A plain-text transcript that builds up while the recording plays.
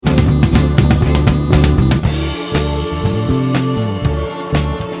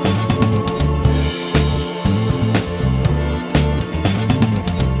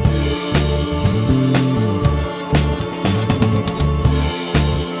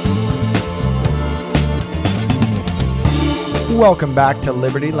welcome back to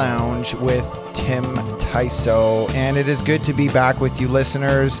Liberty Lounge with Tim Tyso, and it is good to be back with you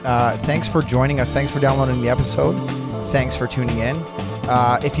listeners. Thanks for joining us. Thanks for downloading the episode. Thanks for tuning in.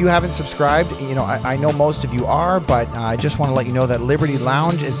 If you haven't subscribed, I know most of you are, but I just want to let you know that Liberty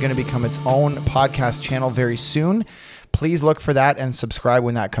Lounge is going to become its own podcast channel very soon. Please look for that and subscribe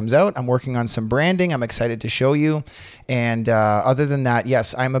when that comes out. I'm working on some branding. I'm excited to show you. And other than that,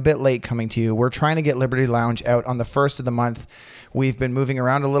 yes, I'm a bit late coming to you. We're trying to get Liberty Lounge out on the 1st of the month. We've been moving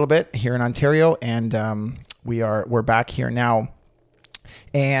around a little bit here in Ontario, and we're back here now.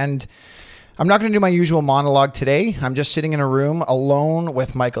 And I'm not going to do my usual monologue today. I'm just sitting in a room alone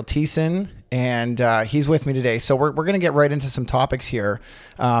with Michael Thiessen, and he's with me today. So we're going to get right into some topics here,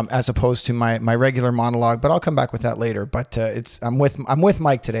 as opposed to my regular monologue. But I'll come back with that later. But I'm with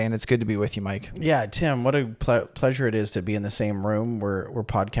Mike today, and it's good to be with you, Mike. Yeah, Tim, what a pleasure it is to be in the same room. We're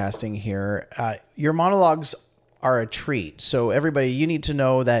podcasting here. Your monologues are a treat. So everybody, you need to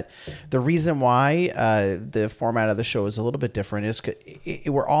know that the reason why the format of the show is a little bit different is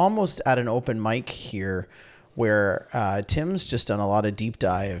we're almost at an open mic here where Tim's just done a lot of deep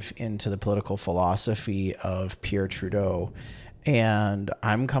dive into the political philosophy of Pierre Trudeau, and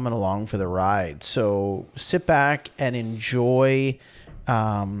I'm coming along for the ride. So sit back and enjoy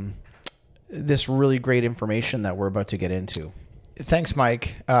this really great information that we're about to get into. Thanks,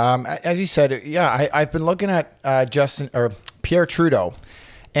 Mike. As you said, yeah, I've been looking at Pierre Trudeau,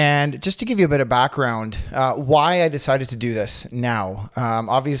 and just to give you a bit of background, why I decided to do this now.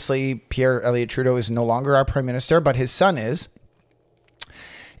 Obviously, Pierre Elliott Trudeau is no longer our prime minister, but his son is,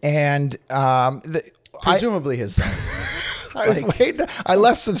 and presumably his son. I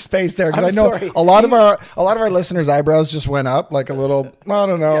left some space there because I know a lot of our listeners' eyebrows just went up like a little. I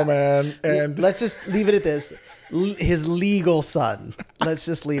don't know, man. And let's just leave it at this. His legal son. Let's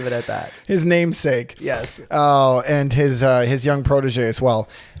just leave it at that. His namesake. Yes. Oh, and his young protege as well.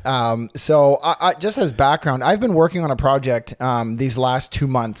 So I just as background, I've been working on a project these last 2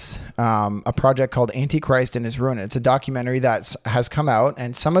 months, a project called Antichrist and His Ruin. It's a documentary that has come out,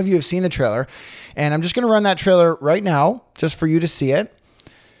 and some of you have seen the trailer. And I'm just going to run that trailer right now, just for you to see it.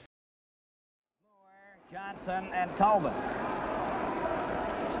 Johnson and Talbot.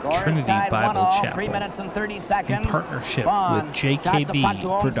 Trinity Bible Chapel, 3 minutes and 30 seconds. in partnership with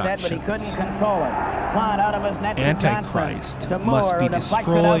JKB Productions. Antichrist must be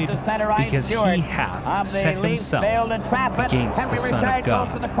destroyed because he hath set himself against the Son of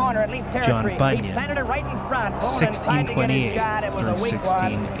God. John Bunyan, 1628 through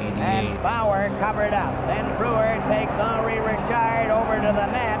 1688. And Bauer covered up. Then Brewer takes Henri Richard over to the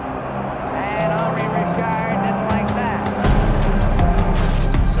net. And Henri Richard didn't like that.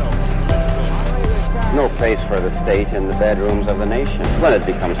 No place for the state in the bedrooms of the nation. When it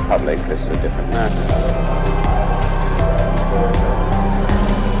becomes public, this is a different matter.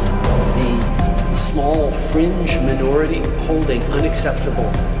 The small fringe minority holding unacceptable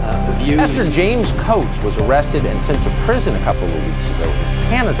views. Pastor James Coates was arrested and sent to prison a couple of weeks ago in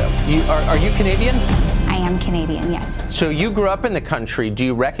Canada. Are you Canadian? I am Canadian, yes. So you grew up in the country. Do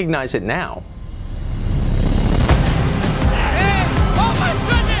you recognize it now?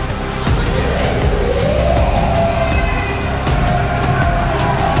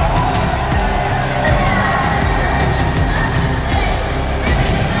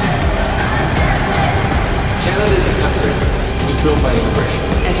 Built by immigration.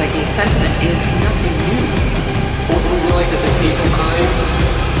 Anti-gay sentiment is nothing new. Would you like to say hate crime?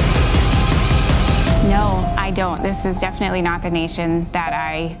 No, I don't. This is definitely not the nation that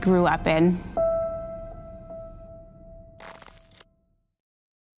I grew up in.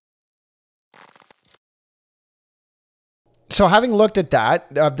 So having looked at that,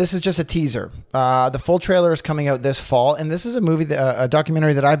 this is just a teaser. The full trailer is coming out this fall, and this is a movie, a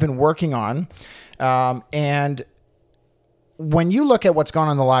documentary that I've been working on, and when you look at what's gone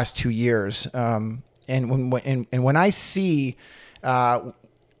on in the last 2 years, and when I see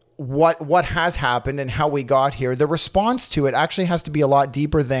what has happened and how we got here, the response to it actually has to be a lot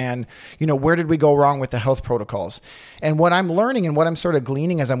deeper than, where did we go wrong with the health protocols? And what I'm learning and what I'm sort of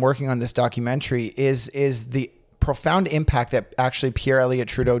gleaning as I'm working on this documentary is the profound impact that actually Pierre Elliott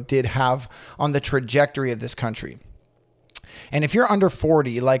Trudeau did have on the trajectory of this country. And if you're under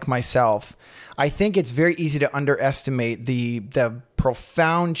 40, like myself, I think it's very easy to underestimate the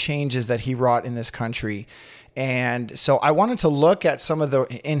profound changes that he wrought in this country. And so I wanted to look at some of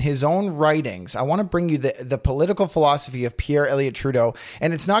in his own writings, I want to bring you the political philosophy of Pierre Elliott Trudeau.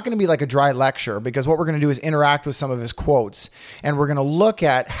 And it's not going to be like a dry lecture, because what we're going to do is interact with some of his quotes. And we're going to look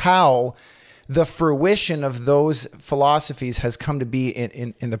at how the fruition of those philosophies has come to be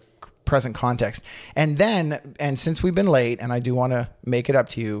in the present context. And since we've been late, and I do want to make it up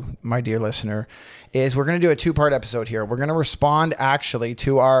to you, my dear listener, is we're going to do a 2-part episode here. We're going to respond actually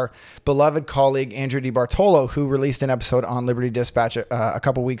to our beloved colleague, Andrew DiBartolo, who released an episode on Liberty Dispatch a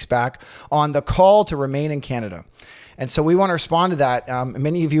couple weeks back on the call to remain in Canada. And so we want to respond to that.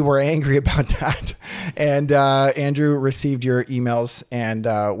 Many of you were angry about that. And Andrew received your emails, and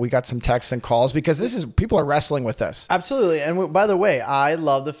we got some texts and calls because people are wrestling with this. Absolutely. And by the way, I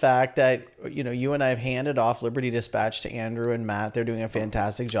love the fact that, you and I have handed off Liberty Dispatch to Andrew and Matt. They're doing a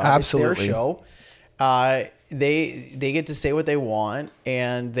fantastic job. Absolutely. It's their show. They get to say what they want,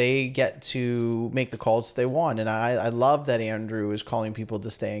 and they get to make the calls that they want. And I love that Andrew is calling people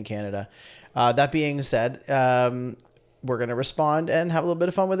to stay in Canada. That being said, we're going to respond and have a little bit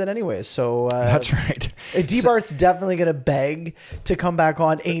of fun with it anyways. So that's right. DBart's definitely going to beg to come back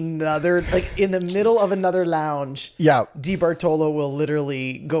on another, like in the middle of another lounge. Yeah. DiBartolo will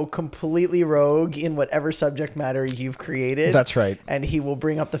literally go completely rogue in whatever subject matter you've created. That's right. And he will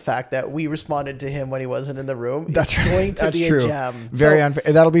bring up the fact that we responded to him when he wasn't in the room. That's right. Going to That's be true. a gem. Very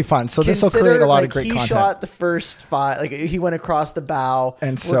unfair. That'll be fun. So this will create a lot of great content. He shot the first 5, like he went across the bow,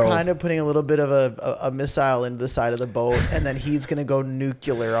 and so we're kind of putting a little bit of a missile into the side of the boat, and then he's going to go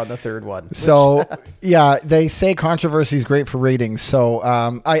nuclear on the third one. So yeah, they say controversy is great for ratings. So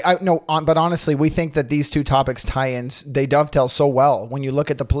but honestly, we think that these two topics they dovetail so well when you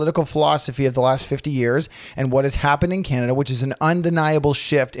look at the political philosophy of the last 50 years and what has happened in Canada, which is an undeniable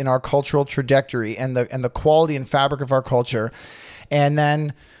shift in our cultural trajectory and the quality and fabric of our culture. And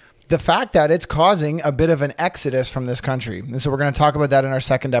then the fact that it's causing a bit of an exodus from this country. And so we're going to talk about that in our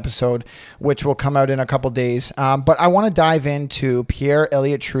second episode, which will come out in a couple days. But I want to dive into Pierre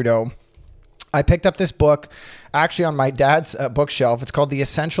Elliott Trudeau. I picked up this book actually on my dad's bookshelf. It's called The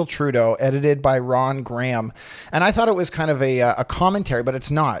Essential Trudeau, edited by Ron Graham. And I thought it was kind of a commentary, but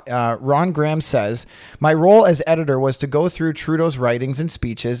it's not. Ron Graham says, "My role as editor was to go through Trudeau's writings and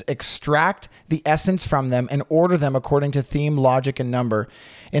speeches, extract the essence from them, and order them according to theme, logic, and number.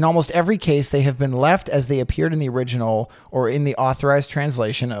 In almost every case, they have been left as they appeared in the original or in the authorized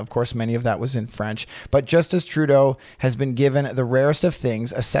translation. Of course, many of that was in French. But just as Trudeau has been given the rarest of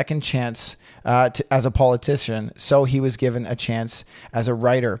things, a second chance as a politician, so he was given a chance as a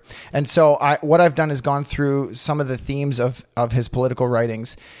writer." And so what I've done is gone through some of the themes of his political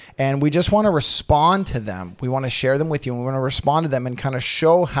writings, and we just want to respond to them. We want to share them with you, and we want to respond to them and kind of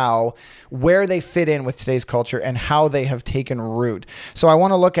show where they fit in with today's culture and how they have taken root. So I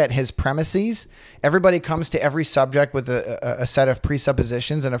want to look at his premises. Everybody comes to every subject with a set of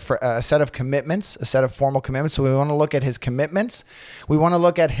presuppositions and a set of commitments, a set of formal commitments. So we want to look at his commitments. We want to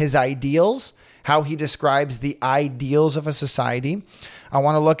look at his ideals, how he describes the ideals of a society. I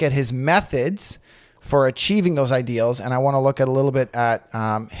want to look at his methods for achieving those ideals. And I want to look at a little bit at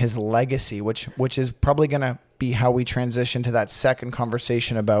his legacy, which is probably going to be how we transition to that second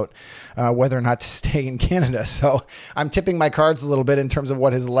conversation about whether or not to stay in Canada. So I'm tipping my cards a little bit in terms of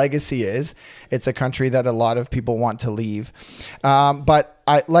what his legacy is. It's a country that a lot of people want to leave. But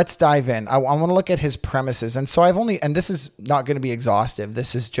let's dive in. I want to look at his premises. And so and this is not going to be exhaustive.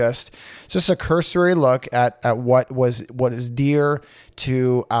 This is just a cursory look at what is dear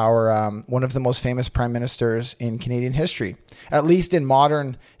to our one of the most famous prime ministers in Canadian history, at least in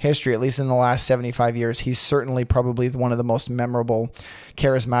modern history, at least in the last 75 years. He's certainly probably one of the most memorable,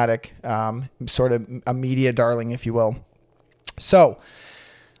 charismatic, sort of a media darling, if you will. So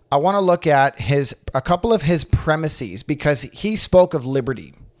I want to look at a couple of his premises because he spoke of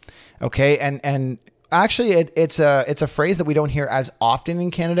liberty. Okay. And actually it's a phrase that we don't hear as often in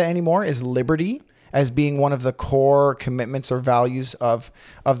Canada anymore, is liberty, as being one of the core commitments or values of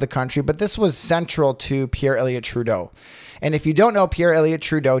the country. But this was central to Pierre Elliott Trudeau. And if you don't know, Pierre Elliott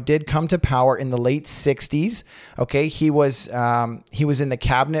Trudeau did come to power in the late 60s. Okay. He was in the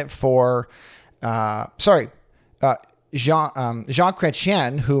cabinet for, Jean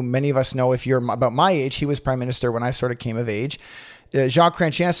Chrétien, who many of us know if you're about my age, he was prime minister when I sort of came of age. Jean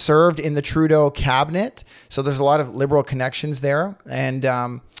Chrétien served in the Trudeau cabinet. So there's a lot of liberal connections there.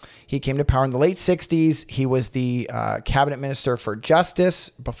 And he came to power in the late 60s. He was the cabinet minister for justice.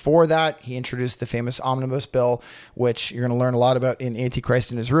 Before that, he introduced the famous omnibus bill, which you're going to learn a lot about in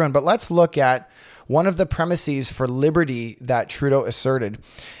Antichrist and His Ruin. But let's look at one of the premises for liberty that Trudeau asserted.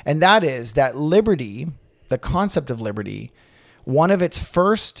 And that is that liberty, the concept of liberty, one of its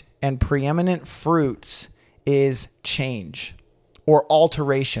first and preeminent fruits is change or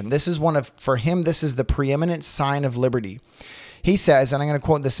alteration. For him, this is the preeminent sign of liberty. He says, and I'm going to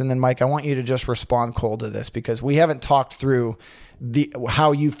quote this, and then Mike, I want you to just respond cold to this because we haven't talked through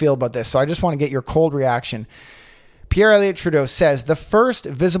how you feel about this. So I just want to get your cold reaction. Pierre Elliott Trudeau says the first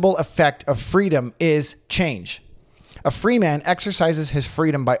visible effect of freedom is change. A free man exercises his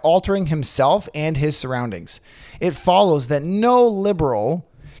freedom by altering himself and his surroundings. It follows that no liberal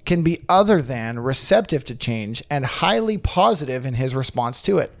can be other than receptive to change and highly positive in his response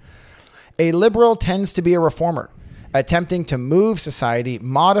to it. A liberal tends to be a reformer, attempting to move society,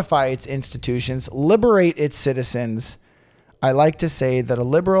 modify its institutions, liberate its citizens. I like to say that a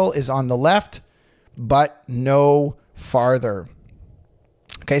liberal is on the left, but no farther.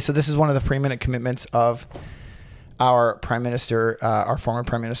 Okay, so this is one of the preeminent commitments of our prime minister, our former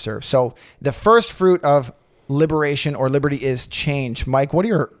prime minister. So the first fruit of liberation or liberty is change. Mike, what are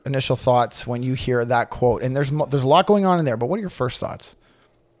your initial thoughts when you hear that quote? And there's a lot going on in there, but what are your first thoughts?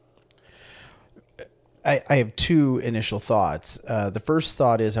 I have two initial thoughts. The first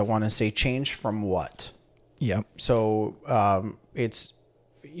thought is I want to say change from what? Yeah. So it's,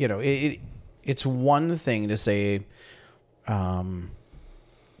 you know, it's one thing to say,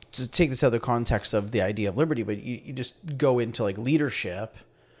 to take this out of the context of the idea of liberty, but you just go into like leadership.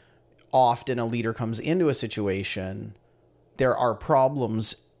 Often a leader comes into a situation, there are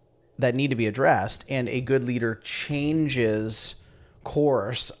problems that need to be addressed, and a good leader changes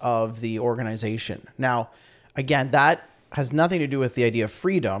course of the organization. Now, again, that has nothing to do with the idea of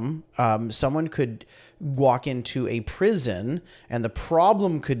freedom. Someone could walk into a prison, and the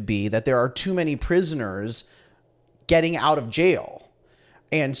problem could be that there are too many prisoners getting out of jail.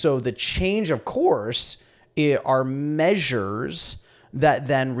 And so the change of course are measures that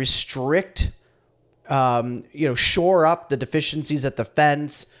then restrict, shore up the deficiencies at the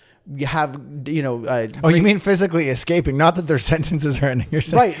fence. You have, you mean physically escaping? Not that their sentences are ending. You're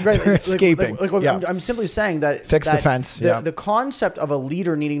saying right. They're escaping. I'm simply saying that fix the fence. The concept of a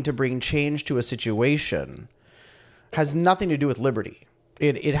leader needing to bring change to a situation has nothing to do with liberty.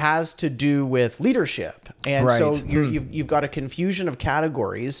 It has to do with leadership, and right. So you've got a confusion of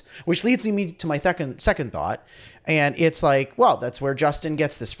categories, which leads me to my second thought, and it's like, well, that's where Justin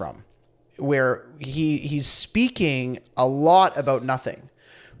gets this from, where he's speaking a lot about nothing.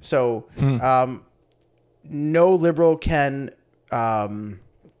 So no liberal can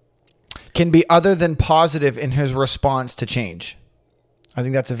be other than positive in his response to change. I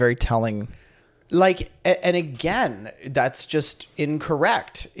think that's a very telling. Like, and again, that's just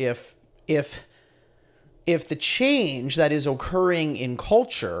incorrect. If the change that is occurring in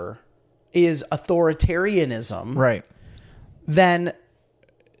culture is authoritarianism, right, then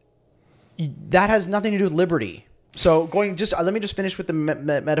that has nothing to do with liberty. So let me just finish with the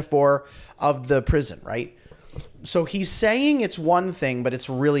metaphor of the prison, right? So he's saying it's one thing, but it's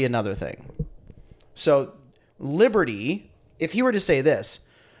really another thing. So liberty, if he were to say this,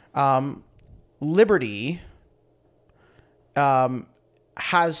 liberty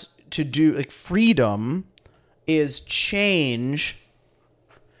has to do, like, freedom is change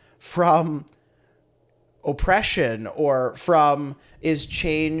from oppression, or is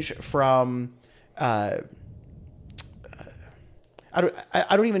change from I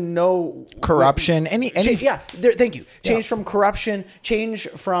don't even know, corruption. Thank you. Change from corruption. Change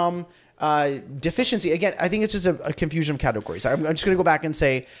from deficiency. Again, I think it's just a confusion of categories. I'm just going to go back and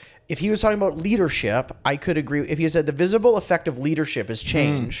say, if he was talking about leadership, I could agree. If he said the visible effect of leadership is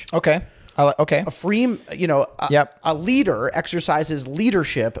change. Okay. Okay. A leader exercises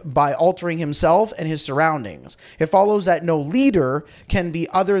leadership by altering himself and his surroundings. It follows that no leader can be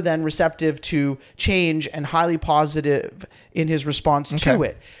other than receptive to change and highly positive in his response to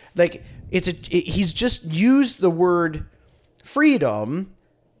it. Like, he's just used the word freedom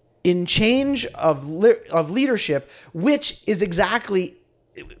in change of leadership, which is exactly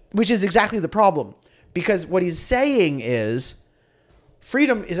the problem, because what he's saying is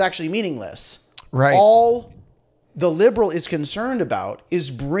freedom is actually meaningless. Right. All the liberal is concerned about is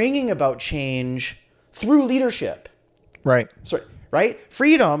bringing about change through leadership. Right. Sorry. Right.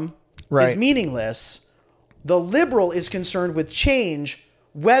 Freedom right. is meaningless. The liberal is concerned with change,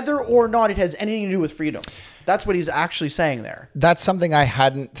 whether or not it has anything to do with freedom. That's what he's actually saying there. That's something I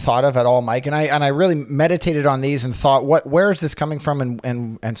hadn't thought of at all, Mike. And I really meditated on these and thought, where is this coming from,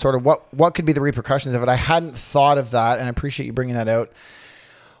 and sort of what could be the repercussions of it? I hadn't thought of that, and I appreciate you bringing that out.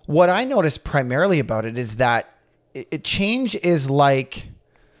 What I noticed primarily about it is that change is the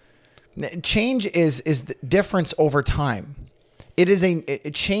difference over time. It is a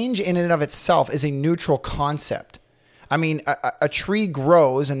change in and of itself is a neutral concept. I mean, a tree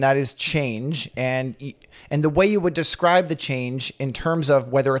grows, and that is change. And the way you would describe the change in terms of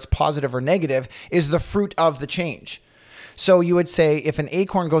whether it's positive or negative is the fruit of the change. So you would say if an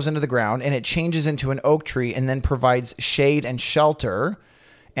acorn goes into the ground and it changes into an oak tree and then provides shade and shelter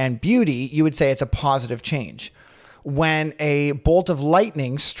and beauty, you would say it's a positive change. when a bolt of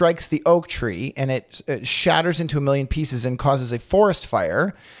lightning strikes the oak tree and it shatters into a million pieces and causes a forest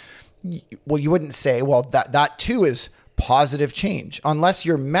fire, well, you wouldn't say, well, that too is positive change, unless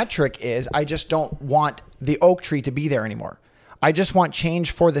your metric is, I just don't want the oak tree to be there anymore. I just want change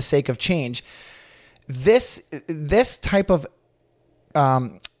for the sake of change. This type of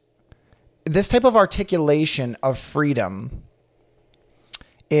articulation of freedom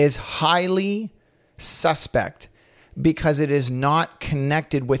is highly suspect because it is not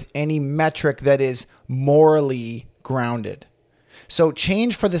connected with any metric that is morally grounded. So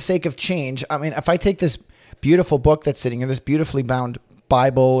change for the sake of change. I mean, if I take this beautiful book that's sitting here, this beautifully bound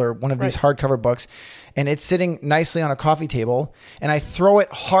Bible or one of these hardcover books, and it's sitting nicely on a coffee table, and I throw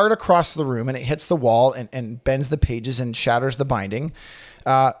it hard across the room and it hits the wall and bends the pages and shatters the binding,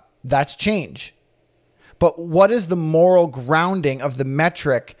 that's change. But what is the moral grounding of the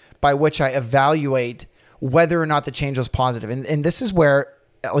metric by which I evaluate whether or not the change was positive? And this is where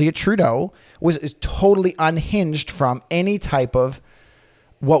Elliott Trudeau is totally unhinged from any type of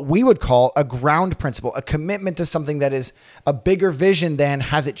what we would call a ground principle, a commitment to something that is a bigger vision than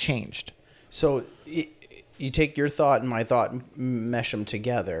has it changed. So you take your thought and my thought and mesh them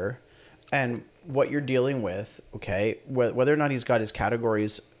together, and what you're dealing with, okay, whether or not he's got his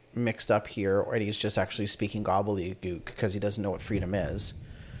categories mixed up here or he's just actually speaking gobbledygook because he doesn't know what freedom is.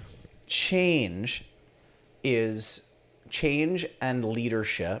 Change and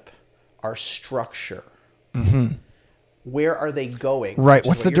leadership are structure. Mm-hmm. Where are they going? Right.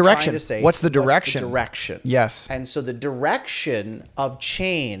 What's the direction? What's the direction? Yes. And so the direction of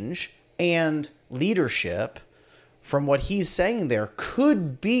change and leadership, from what he's saying there,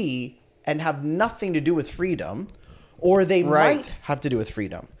 could be and have nothing to do with freedom, or they might have to do with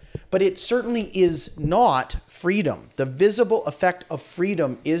freedom. But it certainly is not freedom. The visible effect of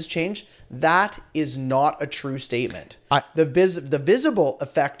freedom is change. That is not a true statement. The visible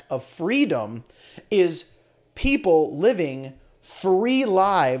effect of freedom is people living free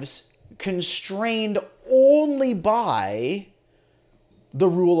lives constrained only by the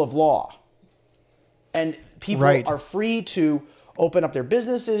rule of law. And people are free to open up their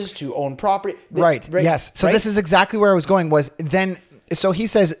businesses, to own property. Yes. So this is exactly where I was going, so he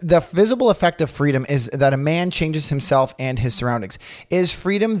says the visible effect of freedom is that a man changes himself and his surroundings. Is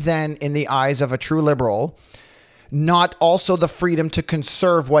freedom then, in the eyes of a true liberal, not also the freedom to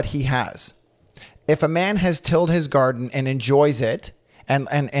conserve what he has? If a man has tilled his garden and enjoys it, and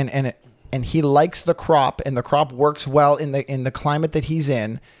he likes the crop, and the crop works well in the climate that he's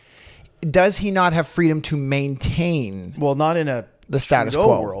in, does he not have freedom to maintain? Well, not in the status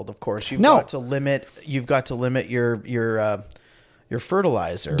quo world, of course. You've got to limit your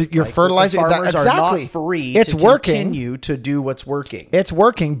fertilizer. Your fertilizer, the farmers exactly. are not free. It's to working. Continue to do what's working. It's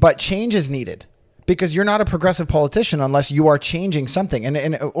working, but change is needed. Because you're not a progressive politician unless you are changing something.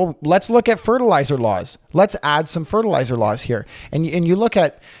 And let's look at fertilizer laws. Let's add some fertilizer laws here. And you look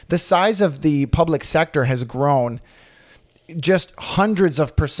at the size of the public sector has grown just hundreds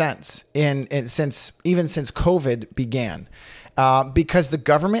of percents since COVID began. Because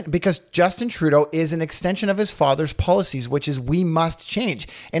Justin Trudeau is an extension of his father's policies, which is we must change.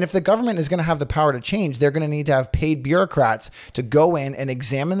 And if the government is going to have the power to change, they're going to need to have paid bureaucrats to go in and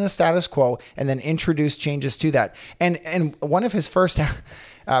examine the status quo and then introduce changes to that. And one of his first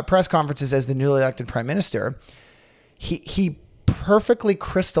press conferences as the newly elected prime minister, he perfectly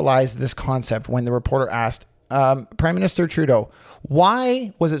crystallized this concept when the reporter asked, Prime Minister Trudeau,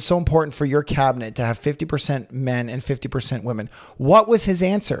 why was it so important for your cabinet to have 50% men and 50% women? What was his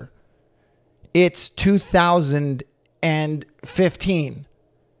answer? It's 2015.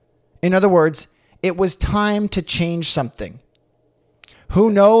 In other words, it was time to change something. Who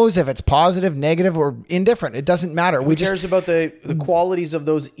knows if it's positive, negative, or indifferent? It doesn't matter. Who cares about the qualities of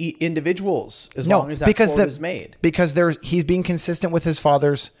those individuals as long as that quote is made? Because he's being consistent with his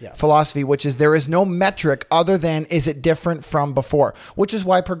father's philosophy, which is there is no metric other than is it different from before, which is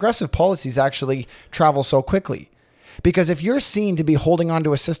why progressive policies actually travel so quickly. Because if you're seen to be holding on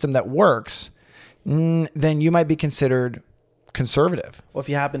to a system that works, then you might be considered conservative. Well, if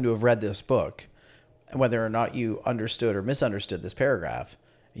you happen to have read this book, whether or not you understood or misunderstood this paragraph,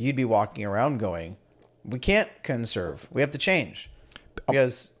 you'd be walking around going, we can't conserve. We have to change.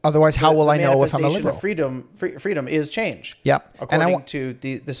 Because otherwise, how will I know if I'm a liberal? Freedom is change. Yep. According to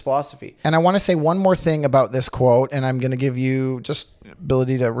this philosophy. And I want to say one more thing about this quote, and I'm going to give you just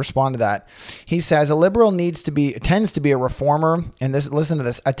ability to respond to that. He says, a liberal tends to be a reformer, and listen to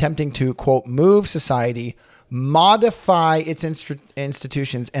this, attempting to, quote, move society, modify its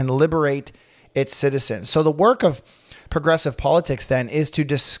institutions, and liberate its citizens. So the work of progressive politics then is to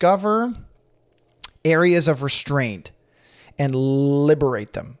discover areas of restraint and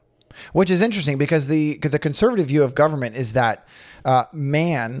liberate them, which is interesting because the conservative view of government is that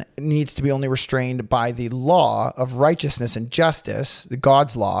man needs to be only restrained by the law of righteousness and justice, the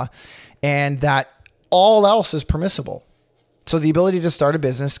God's law, and that all else is permissible. So the ability to start a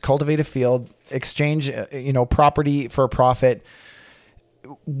business, cultivate a field, exchange, property for a profit,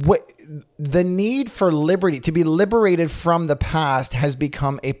 the need for liberty, to be liberated from the past, has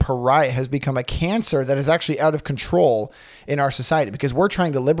become a pariah, has become a cancer that is actually out of control in our society because we're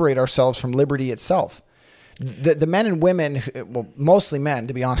trying to liberate ourselves from liberty itself. The men and women, well, mostly men,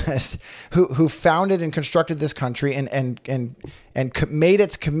 to be honest, who founded and constructed this country and made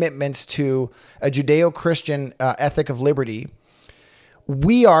its commitments to a Judeo-Christian ethic of liberty,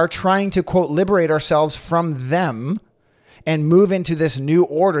 we are trying to, quote, liberate ourselves from them and move into this new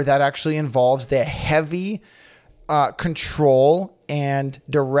order that actually involves the heavy control and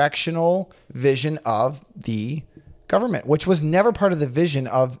directional vision of the government, which was never part of the vision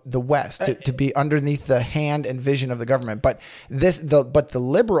of the West, to be underneath the hand and vision of the government. But the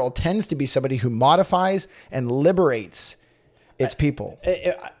liberal tends to be somebody who modifies and liberates its people.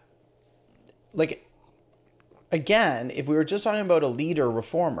 Again, if we were just talking about a leader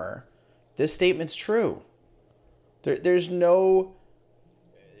reformer, this statement's true. There's no,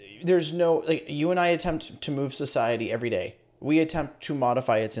 like, you and I attempt to move society every day. We attempt to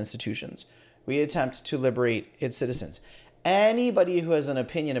modify its institutions. We attempt to liberate its citizens. Anybody who has an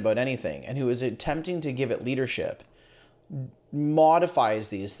opinion about anything and who is attempting to give it leadership modifies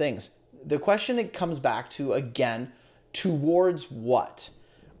these things. The question it comes back to, again, towards what?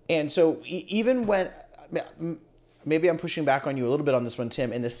 And so even when, maybe I'm pushing back on you a little bit on this one,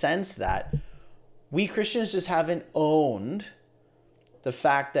 Tim, in the sense that we Christians just haven't owned the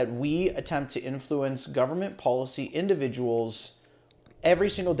fact that we attempt to influence government policy, individuals every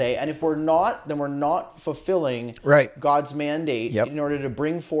single day. And if we're not, then we're not fulfilling God's mandate in order to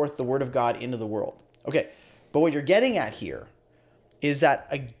bring forth the word of God into the world. Okay. But what you're getting at here is that,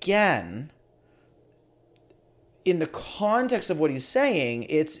 again, in the context of what he's saying,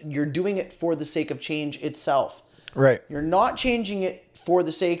 you're doing it for the sake of change itself. Right. You're not changing it for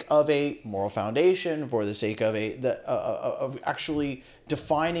the sake of a moral foundation, for the sake of of actually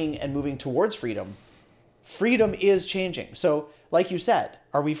defining and moving towards freedom. Freedom is changing. So, like you said,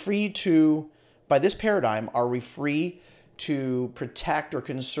 are we free to, by this paradigm, are we free to protect or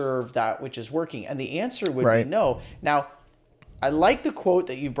conserve that which is working? And the answer would be no. Now, I like the quote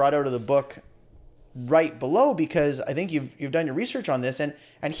that you brought out of the book right below, because I think you've done your research on this, and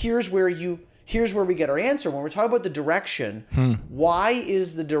here's where we get our answer. When we're talking about the direction, why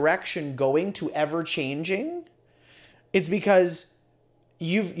is the direction going to ever changing? It's because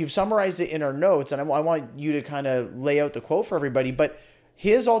you've summarized it in our notes, and I want you to kind of lay out the quote for everybody, but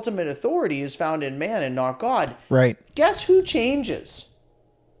his ultimate authority is found in man and not God. Right. Guess who changes?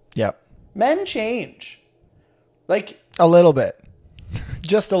 Yep. Men change. Like a little bit.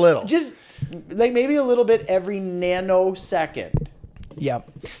 Just a little. Just like maybe a little bit every nanosecond.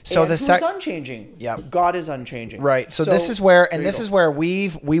 Yep. So who's unchanging? Yep. God is unchanging. Right. So this is where we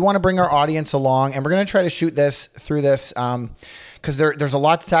want to bring our audience along, and we're going to try to shoot this through this because there's a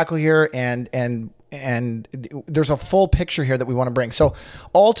lot to tackle here, and there's a full picture here that we want to bring. So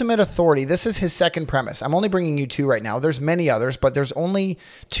ultimate authority, this is his second premise. I'm only bringing you two right now. There's many others, but there's only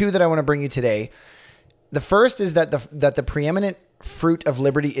two that I want to bring you today. The first is that the preeminent fruit of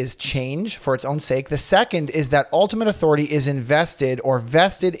liberty is change for its own sake. The second is that ultimate authority is invested or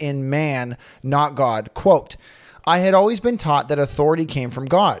vested in man, not God. Quote, I had always been taught that authority came from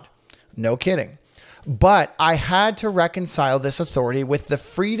God. No kidding. But I had to reconcile this authority with the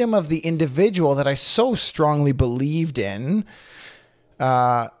freedom of the individual that I so strongly believed in.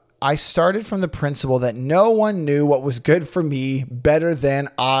 I started from the principle that no one knew what was good for me better than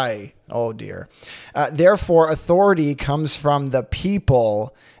I. Oh dear. Therefore, authority comes from the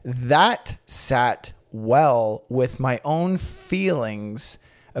people. That sat well with my own feelings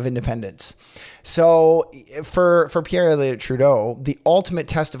of independence. So for Pierre Elliott Trudeau, the ultimate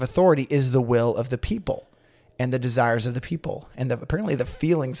test of authority is the will of the people and the desires of the people and apparently the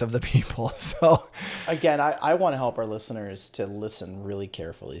feelings of the people. So again, I want to help our listeners to listen really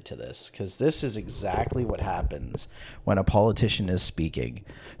carefully to this, because this is exactly what happens when a politician is speaking.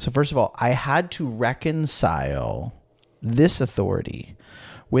 So first of all, I had to reconcile this authority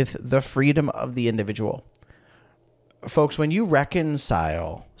with the freedom of the individual. Folks, when you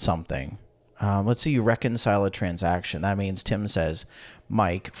reconcile something, let's say you reconcile a transaction, that means Tim says,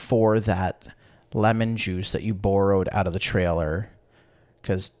 Mike, for that lemon juice that you borrowed out of the trailer,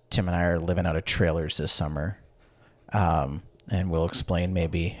 because Tim and I are living out of trailers this summer, and we'll explain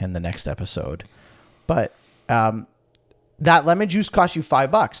maybe in the next episode But that lemon juice cost you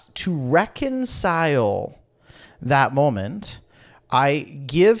 $5 to reconcile that moment. I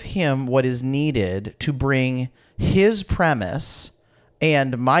give him what is needed to bring his premise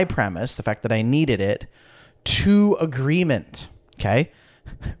and my premise, the fact that I needed it, to agreement. Okay.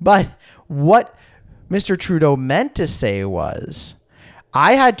 But what Mr. Trudeau meant to say was,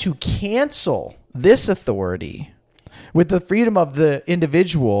 I had to cancel this authority with the freedom of the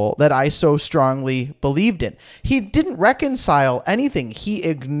individual that I so strongly believed in. He didn't reconcile anything. He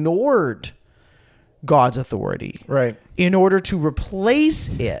ignored God's authority, right, in order to replace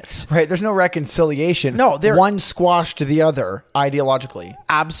it. Right. There's no reconciliation. No, one squashed the other ideologically.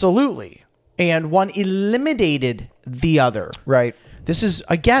 Absolutely. And one eliminated the other. Right. This is,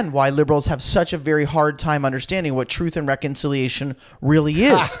 again, why liberals have such a very hard time understanding what truth and reconciliation really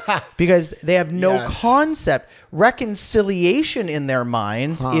is. Because they have no concept. Reconciliation in their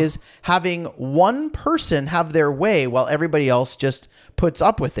minds is having one person have their way while everybody else just puts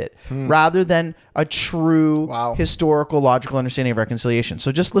up with it, rather than a true historical, logical understanding of reconciliation.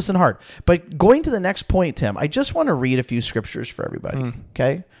 So just listen hard. But going to the next point, Tim, I just want to read a few scriptures for everybody.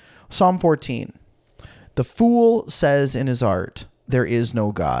 Okay? Psalm 14. The fool says in his heart, there is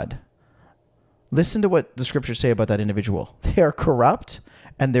no God. Listen to what the scriptures say about that individual. They are corrupt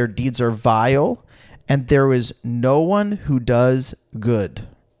and their deeds are vile, and there is no one who does good.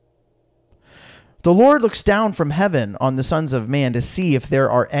 The Lord looks down from heaven on the sons of man to see if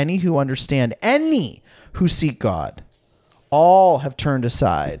there are any who understand, any who seek God. All have turned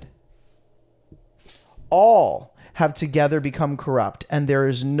aside. All have together become corrupt, and there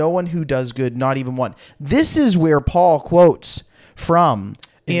is no one who does good, not even one. This is where Paul quotes from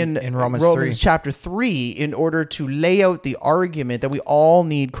in Romans 3. Chapter 3 in order to lay out the argument that we all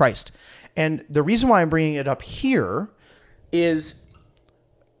need Christ. And the reason why I'm bringing it up here is,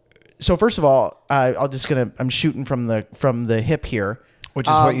 so first of all, I'm shooting from the hip here, which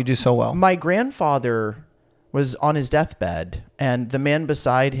is what you do so well. My grandfather was on his deathbed, and the man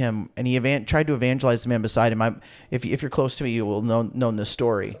beside him, and he tried to evangelize the man beside him. If you're close to me, you will know this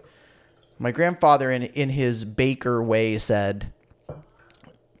story. My grandfather, in his baker way, said,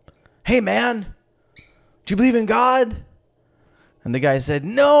 "Hey man, do you believe in God?" And the guy said,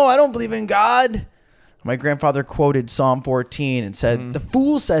 "No, I don't believe in God." My grandfather quoted Psalm 14 and said, "The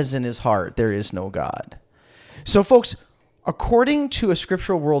fool says in his heart, there is no God." So folks, according to a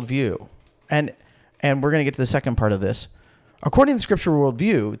scriptural worldview, and we're going to get to the second part of this, according to the scriptural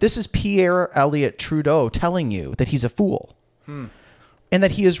worldview, this is Pierre Elliott Trudeau telling you that he's a fool. And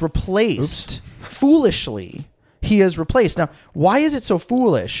that he is replaced. Foolishly, he is replaced. Now, why is it so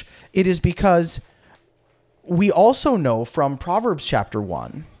foolish? It is because we also know from Proverbs chapter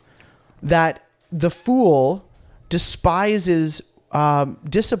 1 that the fool despises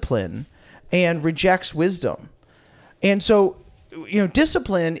discipline and rejects wisdom. And so,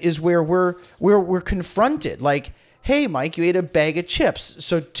 discipline is where we're confronted. Like, hey, Mike, you ate a bag of chips.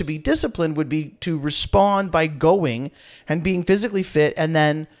 So to be disciplined would be to respond by going and being physically fit and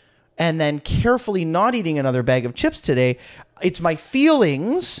then carefully not eating another bag of chips today. It's my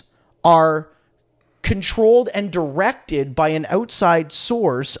feelings are controlled and directed by an outside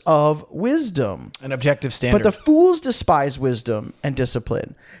source of wisdom. An objective standard. But the fools despise wisdom and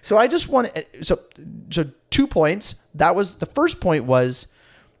discipline. So I just want to, so 2 points. That was, the first point was,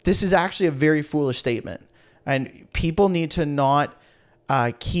 this is actually a very foolish statement. And people need to not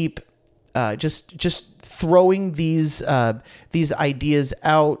keep just throwing these ideas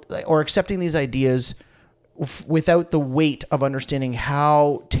out or accepting these ideas without the weight of understanding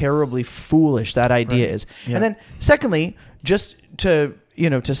how terribly foolish that idea is. Yeah. And then, secondly, just to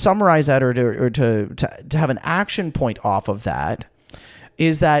summarize that or to have an action point off of that,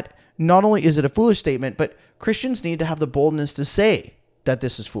 is that not only is it a foolish statement, but Christians need to have the boldness to say that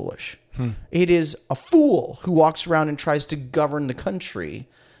this is foolish. It is a fool who walks around and tries to govern the country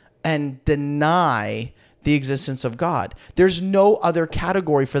and deny the existence of God. There's no other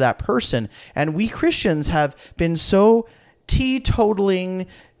category for that person. And we Christians have been so teetotaling,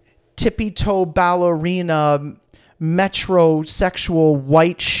 tippy-toe ballerina, metrosexual,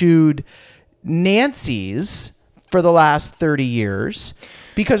 white-shoed Nancy's for the last 30 years.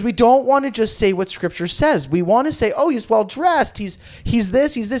 Because we don't want to just say what Scripture says. We want to say, oh, he's well-dressed. He's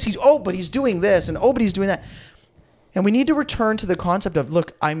this. But he's doing this. And but he's doing that. And we need to return to the concept of,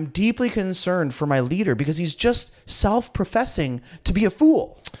 look, I'm deeply concerned for my leader because he's just self-professing to be a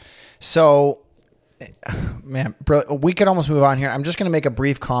fool. So Man, we could almost move on here. I'm just going to make a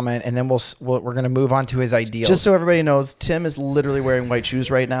brief comment, and then we're going to move on to his ideals. Just so everybody knows, Tim is literally wearing white shoes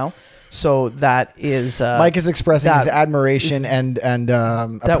right now. So that is Mike is expressing his admiration and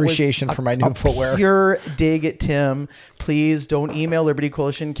appreciation for my new footwear. Pure dig at Tim. Please don't email Liberty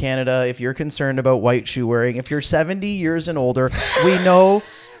Coalition Canada if you're concerned about white shoe wearing. If you're 70 years and older, we know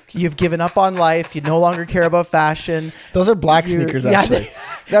you've given up on life. You no longer care about fashion. Those are black sneakers, actually.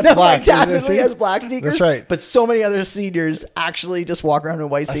 That's black. My dad really has black sneakers. That's right. But so many other seniors actually just walk around in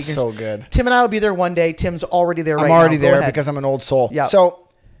white sneakers. That's so good. Tim and I will be there one day. Tim's already there right now. I'm already there because I'm an old soul. Yeah. So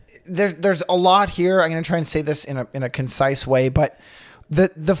there's a lot here. I'm going to try and say this in a concise way, but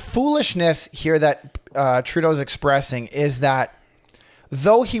the foolishness here that Trudeau's expressing is that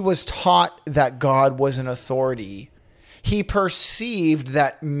though he was taught that God was an authority, he perceived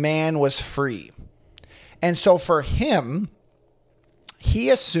that man was free. And so for him, he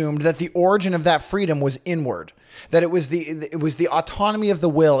assumed that the origin of that freedom was inward, that it was the autonomy of the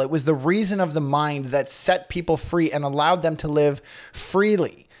will. It was the reason of the mind that set people free and allowed them to live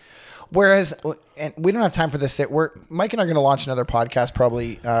freely. Whereas, and we don't have time for this. Mike and I are going to launch another podcast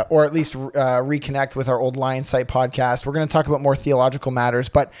probably, or at least reconnect with our old Lion Sight podcast. We're going to talk about more theological matters,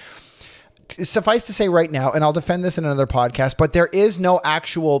 but suffice to say right now, and I'll defend this in another podcast, but there is no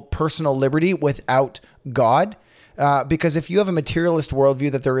actual personal liberty without God. Because if you have a materialist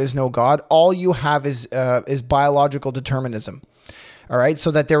worldview that there is no God, all you have is biological determinism. All right,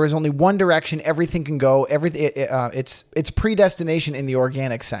 so that there is only one direction, everything can go. It's predestination in the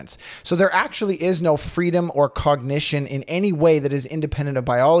organic sense. So there actually is no freedom or cognition in any way that is independent of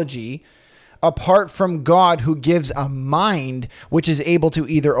biology, apart from God, who gives a mind which is able to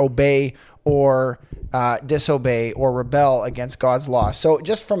either obey or disobey or rebel against God's law. So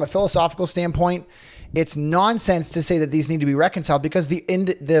just from a philosophical standpoint, it's nonsense to say that these need to be reconciled, because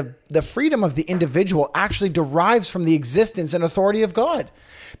the freedom of the individual actually derives from the existence and authority of God.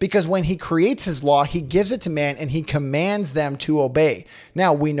 Because when he creates his law, he gives it to man and he commands them to obey.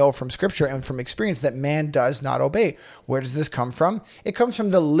 Now, we know from scripture and from experience that man does not obey. Where does this come from? It comes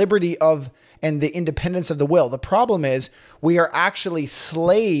from the liberty of and the independence of the will. The problem is we are actually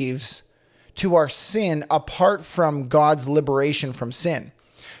slaves to our sin apart from God's liberation from sin.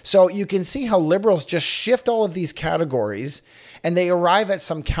 So you can see how liberals just shift all of these categories and they arrive at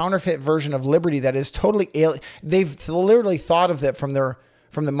some counterfeit version of liberty that is totally alien. They've literally thought of it from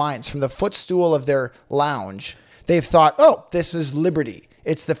the minds, from the footstool of their lounge. They've thought, oh, this is liberty.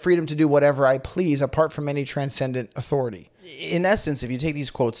 It's the freedom to do whatever I please apart from any transcendent authority. In essence, if you take these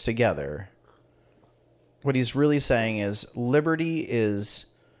quotes together, what he's really saying is liberty is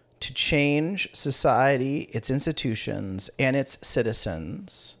to change society, its institutions, and its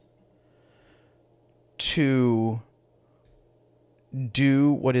citizens to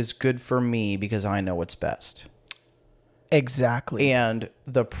do what is good for me because I know what's best. Exactly. And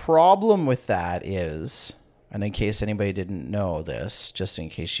the problem with that is, and in case anybody didn't know this, just in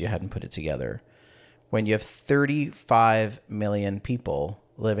case you hadn't put it together, when you have 35 million people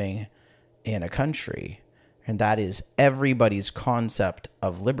living in a country, and that is everybody's concept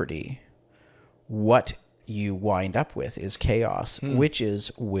of liberty, what you wind up with is chaos, which is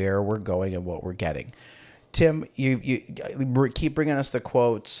where we're going and what we're getting. Tim, you keep bringing us the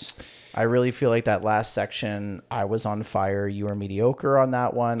quotes. I really feel like that last section, I was on fire. You were mediocre on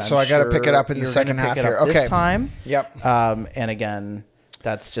that one. So I got to pick it up in the second half here. Okay. This time. Yep. And again,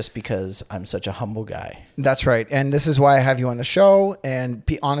 that's just because I'm such a humble guy. That's right. And this is why I have you on the show. And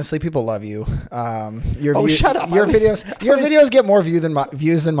honestly, people love you. Shut up. Your videos get more views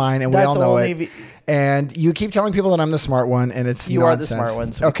than mine, and we all know it. And you keep telling people that I'm the smart one, and it's You nonsense. are the smart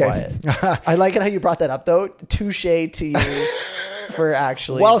one, so okay. Quiet. I like it how you brought that up, though. Touche to you for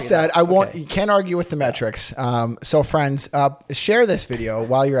actually. Well said. I won't. You can't argue with the metrics. So, friends, share this video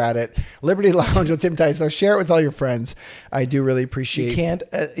while you're at it. Liberty Lounge with Tim Tyson. Share it with all your friends. I do really appreciate.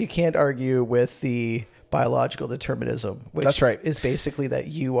 You can't argue with the biological determinism, which that's right. is basically that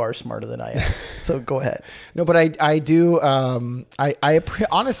you are smarter than I am. So go ahead. No, but I do.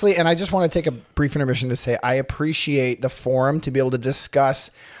 Honestly, and I just want to take a brief intermission to say I appreciate the forum to be able to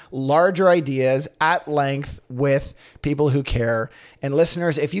discuss larger ideas at length with people who care. And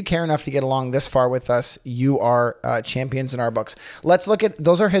listeners, if you care enough to get along this far with us, you are champions in our books. Let's look at,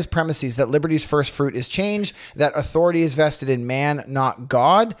 those are his premises, that liberty's first fruit is change, that authority is vested in man, not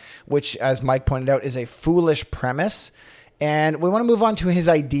God, which, as Mike pointed out, is a foolish premise. And we want to move on to his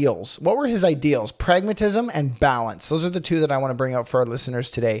ideals. What were his ideals? Pragmatism and balance. Those are the two that I want to bring out for our listeners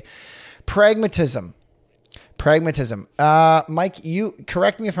today. Pragmatism. Mike, you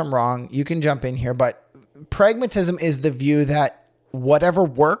correct me if I'm wrong. You can jump in here, but pragmatism is the view that whatever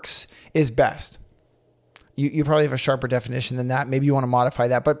works is best. You probably have a sharper definition than that. Maybe you want to modify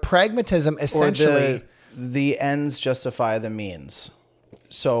that. But pragmatism essentially... Or the ends justify the means.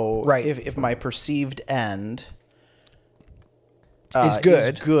 So right. if my perceived end is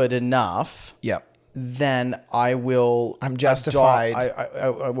good enough, then I will... I'm justified.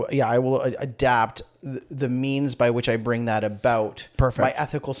 I will adapt the means by which I bring that about. Perfect. My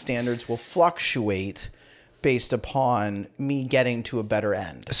ethical standards will fluctuate based upon me getting to a better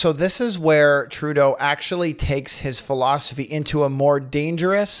end. So this is where Trudeau actually takes his philosophy into a more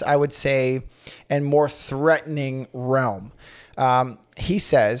dangerous, I would say, and more threatening realm. He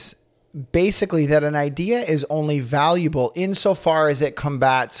says basically that an idea is only valuable insofar as it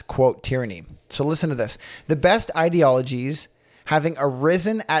combats, quote, tyranny. So listen to this. The best ideologies, having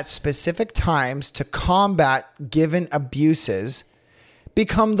arisen at specific times to combat given abuses,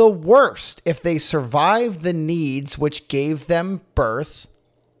 become the worst if they survive the needs which gave them birth.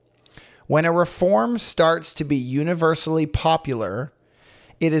 When a reform starts to be universally popular,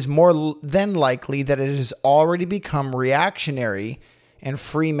 it is more than likely that it has already become reactionary, and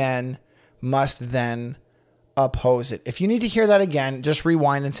free men must then oppose it. If you need to hear that again, just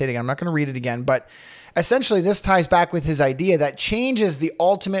rewind and say it again. I'm not going to read it again, but essentially this ties back with his idea that change is the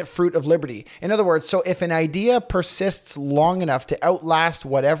ultimate fruit of liberty. In other words, so if an idea persists long enough to outlast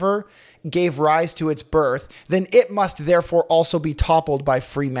whatever gave rise to its birth, then it must therefore also be toppled by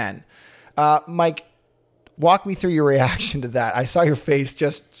free men. Mike, walk me through your reaction to that. I saw your face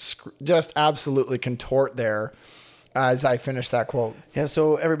just absolutely contort there as I finished that quote. Yeah,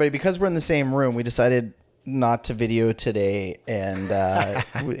 so everybody, because we're in the same room, we decided not to video today, and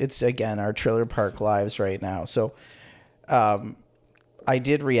it's again our trailer park lives right now. So I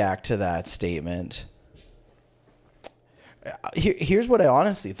did react to that statement. Here's what I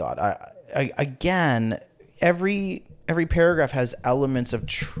honestly thought. I again, every paragraph has elements of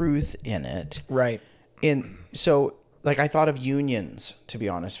truth in it, right? So like I thought of unions, to be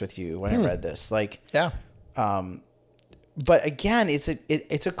honest with you, when I read this. Like, yeah. But again, it's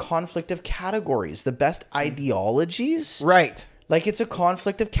a conflict of categories. The best ideologies, right? Like it's a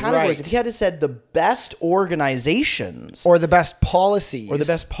conflict of categories. Right. If he had said the best organizations or the best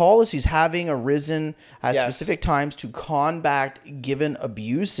policies, having arisen at specific times to combat given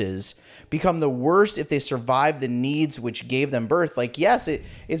abuses, become the worst if they survive the needs which gave them birth. Like, yes,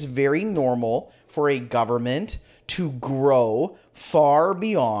 it's very normal for a government to grow far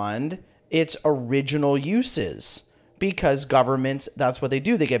beyond its original uses. Because governments, that's what they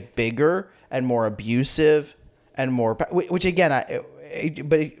do. They get bigger and more abusive and more, which again,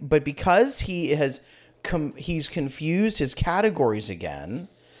 but because he's confused his categories again,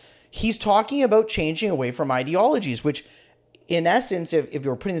 he's talking about changing away from ideologies, which in essence, if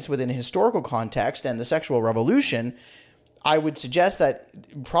you're putting this within a historical context and the sexual revolution, I would suggest that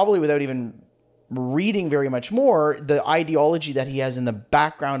probably without even reading very much more, the ideology that he has in the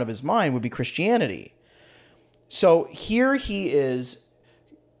background of his mind would be Christianity. So here he is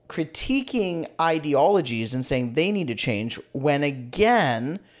critiquing ideologies and saying they need to change, when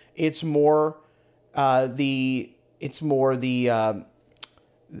again it's more a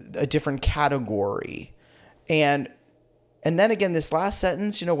different category. And then again, this last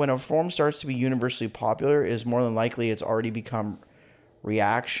sentence, when a reform starts to be universally popular, is more than likely it's already become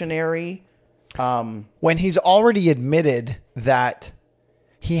reactionary. When he's already admitted that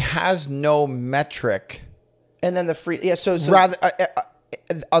he has no metric. And then so rather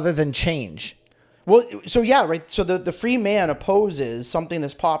other than change. Well, so yeah, right. So the free man opposes something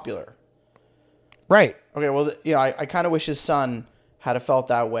that's popular, right? Okay. Well, I kind of wish his son had felt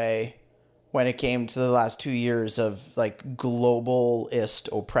that way when it came to the last 2 years of like globalist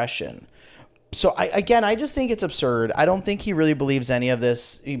oppression. So I just think it's absurd. I don't think he really believes any of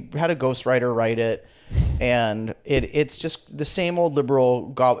this. He had a ghostwriter write it. And it's just the same old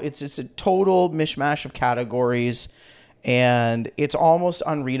liberal. It's a total mishmash of categories, and it's almost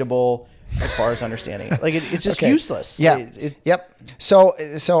unreadable as far as understanding. Like it's just useless. Yeah. Yep. So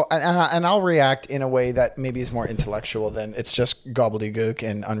and I'll react in a way that maybe is more intellectual than it's just gobbledygook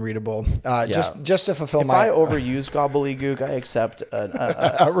and unreadable. Just to fulfill if I overuse gobbledygook, I accept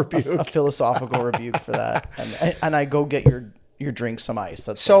a rebuke, a philosophical rebuke for that, and I go get your drink some ice.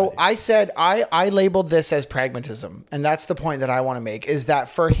 That's so I said I labeled this as pragmatism, and that's the point that I want to make, is that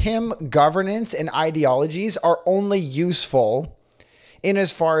for him, governance and ideologies are only useful in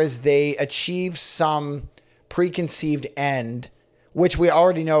as far as they achieve some preconceived end, which we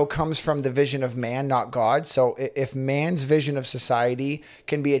already know comes from the vision of man, not God. So if man's vision of society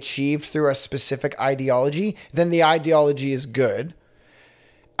can be achieved through a specific ideology, then the ideology is good.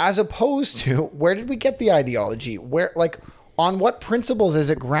 As opposed to, where did we get the ideology? On what principles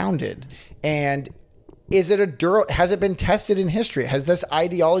is it grounded? And has it been tested in history? Has this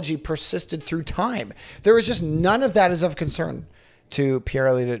ideology persisted through time? There is just none of that is of concern to Pierre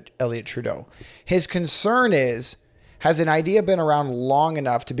Elliott Trudeau. His concern is, has an idea been around long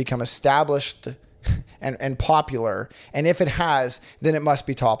enough to become established and popular? And if it has, then it must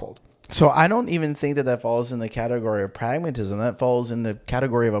be toppled. So I don't even think that falls in the category of pragmatism. That falls in the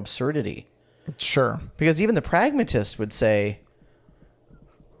category of absurdity. Sure. Because even the pragmatist would say,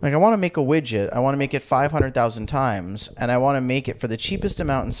 like, I want to make a widget. I want to make it 500,000 times, and I want to make it for the cheapest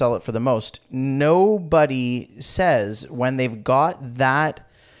amount and sell it for the most. Nobody says when they've got that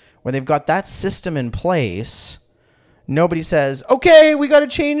system in place, nobody says, okay, we got to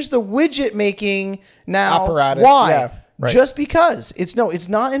change the widget making now. Apparatus. Why? Yeah, right. Just because. It's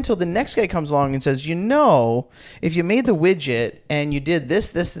not until the next guy comes along and says, if you made the widget and you did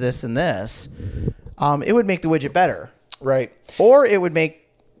this, and this, it would make the widget better. Right. Or it would make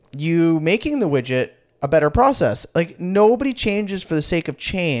you making the widget a better process. Like, nobody changes for the sake of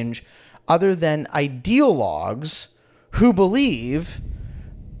change other than ideologues who believe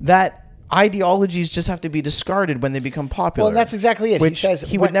that ideologies just have to be discarded when they become popular. Well, that's exactly it. Which he says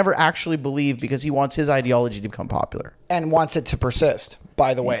he would never actually believe because he wants his ideology to become popular. And wants it to persist,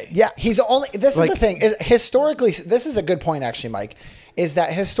 by the way. Yeah. This is the thing. Historically, this is a good point, actually, Mike, is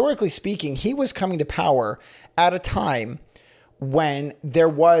that historically speaking, he was coming to power at a time when there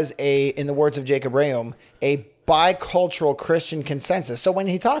was in the words of Jacob Reaume, a bicultural Christian consensus. So when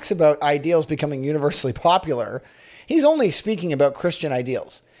he talks about ideals becoming universally popular, he's only speaking about Christian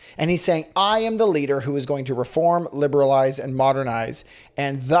ideals. And he's saying, I am the leader who is going to reform, liberalize, and modernize.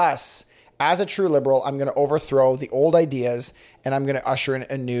 And thus, as a true liberal, I'm going to overthrow the old ideas and I'm going to usher in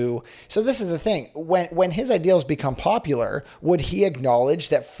a new. So this is the thing. When his ideals become popular, would he acknowledge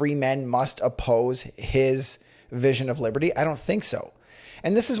that free men must oppose his vision of liberty? I don't think so.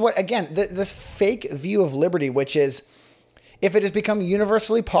 And this is what, again, this fake view of liberty, which is, if it has become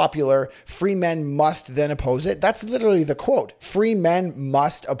universally popular, free men must then oppose it. That's literally the quote. Free men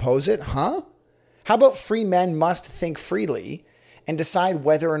must oppose it. Huh? How about free men must think freely and decide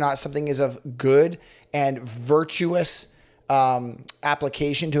whether or not something is of good and virtuous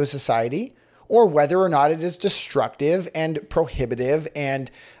application to a society, or whether or not it is destructive and prohibitive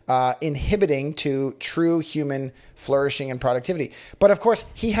and inhibiting to true human flourishing and productivity. But of course,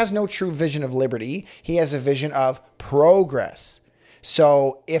 he has no true vision of liberty. He has a vision of progress.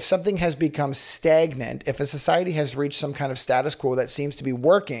 So if something has become stagnant, if a society has reached some kind of status quo that seems to be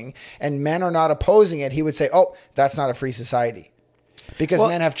working and men are not opposing it, he would say, oh, that's not a free society. Because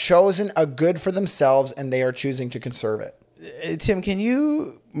men have chosen a good for themselves and they are choosing to conserve it. Tim, can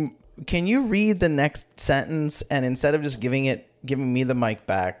you read the next sentence, and instead of just giving me the mic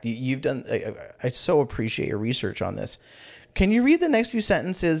back, you've done, I so appreciate your research on this. Can you read the next few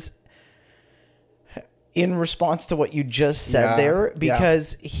sentences in response to what you just said there?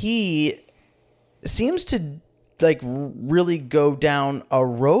 Because he seems to really go down a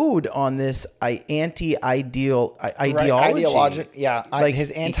road on this anti-ideal ideology.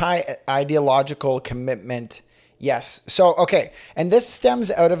 His anti-ideological commitment. Yes. So, okay. And this stems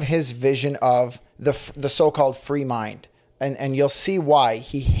out of his vision of the so-called free mind. And you'll see why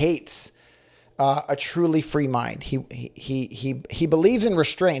he hates a truly free mind. He believes in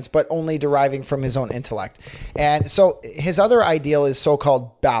restraints, but only deriving from his own intellect. And so his other ideal is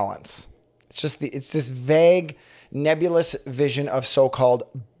so-called balance. It's this vague, nebulous vision of so-called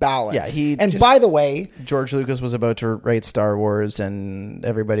balance. Yeah, by the way, George Lucas was about to write Star Wars and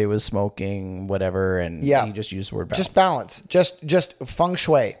everybody was smoking whatever, and he just used the word balance. Just balance. Just feng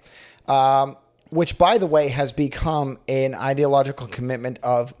shui. Which, by the way, has become an ideological commitment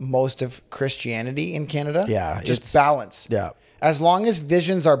of most of Christianity in Canada. Yeah. Just balance. Yeah. As long as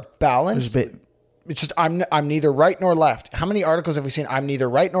visions are balanced, it's just, I'm neither right nor left. How many articles have we seen? I'm neither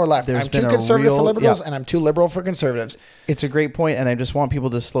right nor left. I'm too conservative for liberals and I'm too liberal for conservatives. It's a great point, and I just want people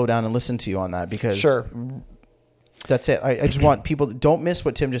to slow down and listen to you on that, because that's it. I just want people to, don't miss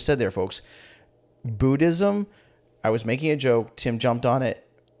what Tim just said there, folks. Buddhism, I was making a joke. Tim jumped on it.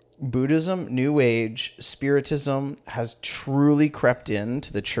 Buddhism, New Age, Spiritism has truly crept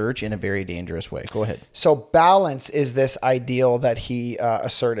into the church in a very dangerous way. Go ahead. So balance is this ideal that he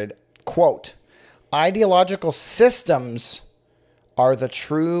asserted. Quote, ideological systems are the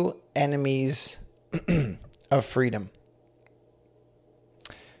true enemies of freedom.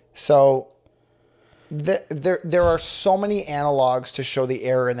 So there are so many analogs to show the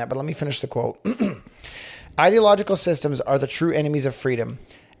error in that, but let me finish the quote. Ideological systems are the true enemies of freedom.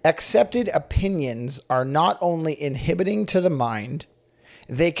 Accepted opinions are not only inhibiting to the mind,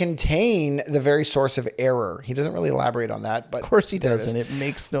 they contain the very source of error. He doesn't really elaborate on that, but of course he doesn't. It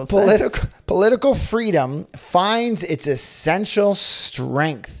makes no sense. Political freedom finds its essential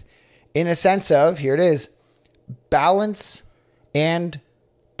strength in a sense of, here it is, balance and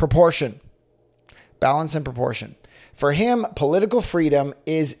proportion. Balance and proportion. For him, political freedom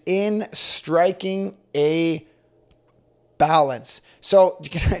is in striking a balance. So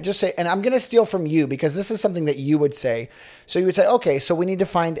can I just say, and I'm going to steal from you because this is something that you would say. So you would say, okay, so we need to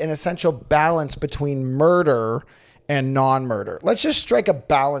find an essential balance between murder and non-murder. Let's just strike a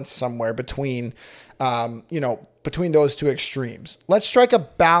balance somewhere between, between those two extremes. Let's strike a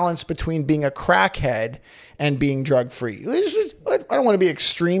balance between being a crackhead and being drug-free. I don't want to be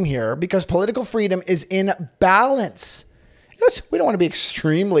extreme here because political freedom is in balance. We don't want to be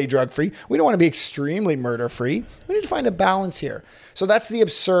extremely drug-free. We don't want to be extremely murder-free. We need to find a balance here. So that's the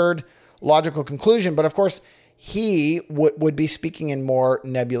absurd logical conclusion. But of course, he would be speaking in more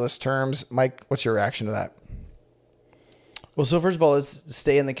nebulous terms. Mike, what's your reaction to that? Well, so first of all, let's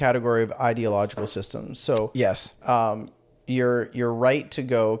stay in the category of ideological systems. So yes, you're right to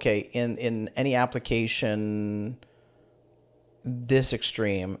go, okay, in any application, this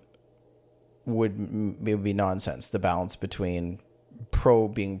extreme would be nonsense. The balance between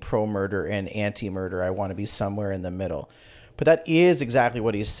being pro-murder and anti-murder, I want to be somewhere in the middle. But that is exactly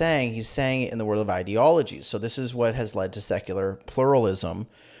what he's saying. He's saying it in the world of ideology. So this is what has led to secular pluralism,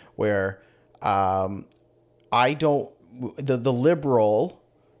 where the liberal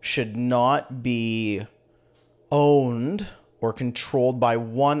should not be owned or controlled by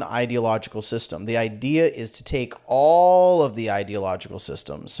one ideological system. The idea is to take all of the ideological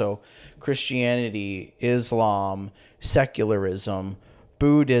systems. So Christianity, Islam, secularism,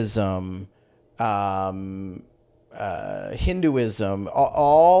 Buddhism, Hinduism,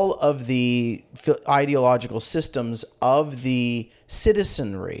 all of the ideological systems of the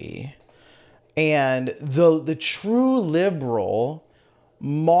citizenry. And the true liberal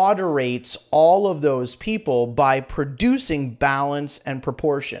moderates all of those people by producing balance and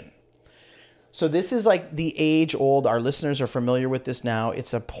proportion. So this is like the age-old, our listeners are familiar with this now.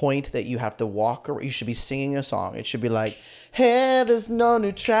 It's a point that you have to walk around. You should be singing a song. It should be like, hey, there's no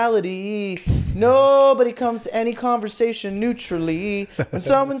neutrality. Nobody comes to any conversation neutrally. When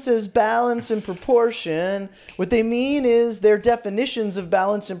someone says balance and proportion, what they mean is their definitions of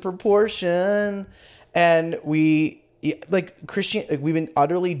balance and proportion. And we've been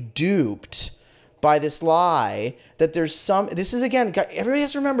utterly duped by this lie that this is, again, everybody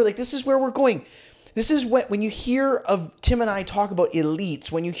has to remember, like, this is where we're going. This is when you hear of Tim and I talk about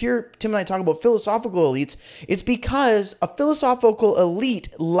elites, when you hear Tim and I talk about philosophical elites, it's because a philosophical elite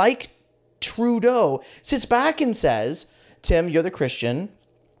like Trudeau sits back and says, Tim, you're the Christian.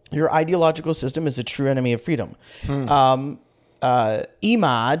 Your ideological system is a true enemy of freedom.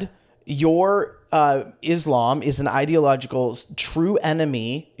 Imad, your Islam is an ideological true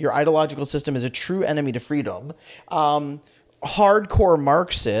enemy. Your ideological system is a true enemy to freedom. Hardcore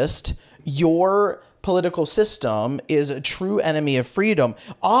Marxist, your political system is a true enemy of freedom.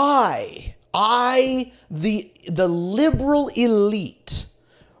 The liberal elite,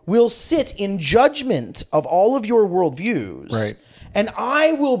 will sit in judgment of all of your worldviews. Right. And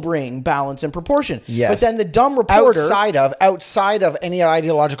I will bring balance and proportion. Yes. But then the dumb reporter... Outside of any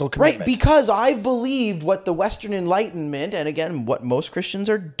ideological commitment. Right, because I've believed what the Western Enlightenment, and again, what most Christians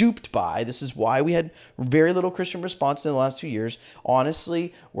are duped by. This is why we had very little Christian response in the last 2 years.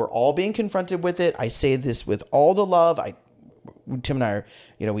 Honestly, we're all being confronted with it. I say this with all the love. Tim and I are,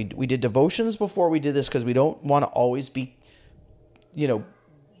 we did devotions before we did this because we don't want to always be,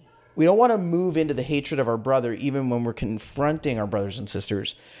 we don't want to move into the hatred of our brother even when we're confronting our brothers and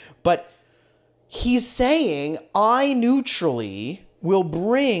sisters. But he's saying, I neutrally will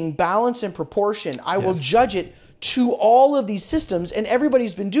bring balance and proportion. I will judge it to all of these systems, and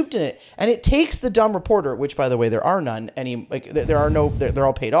everybody's been duped in it. And it takes the dumb reporter, which, by the way, there are none. They're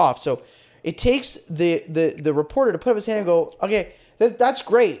all paid off. So it takes the reporter to put up his hand and go, okay, that's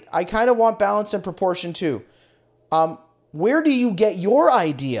great. I kind of want balance and proportion too. Where do you get your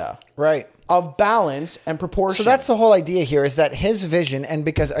idea of balance and proportion? So that's the whole idea here, is that his vision, and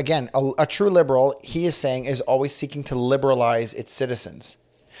because, again, a true liberal, he is saying, is always seeking to liberalize its citizens.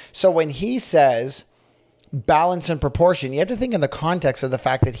 So when he says balance and proportion, you have to think in the context of the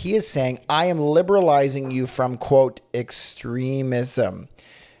fact that he is saying, I am liberalizing you from, quote, extremism.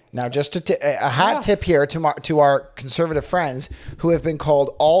 Now, just a hat tip here to our conservative friends who have been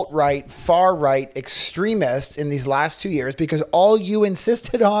called alt-right, far-right extremists in these last 2 years because all you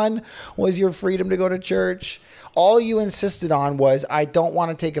insisted on was your freedom to go to church. All you insisted on was, I don't want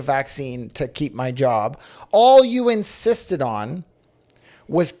to take a vaccine to keep my job. All you insisted on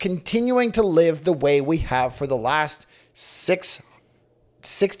was continuing to live the way we have for the last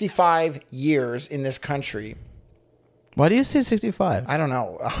 65 years in this country. Why do you say 65? I don't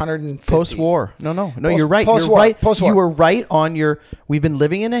know, 150. Post-war. No, you're right. You're right. Post-war. You were right on we've been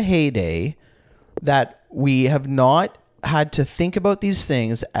living in a heyday that we have not had to think about these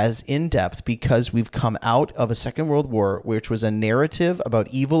things as in depth because we've come out of a Second World War, which was a narrative about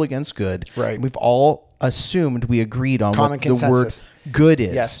evil against good. Right. We've all assumed we agreed on common what consensus. The word good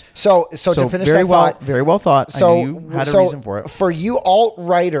is. Yes. So to finish very that thought, very well thought. So I knew you had a reason for it. For you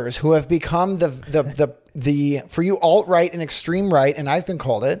alt-righters who have become for you alt-right and extreme right, and I've been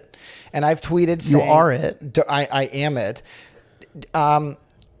called it, and I've tweeted saying you are it. I am it.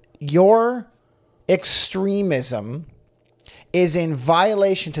 Your extremism is in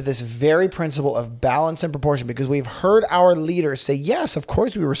violation to this very principle of balance and proportion, because we've heard our leaders say, yes, of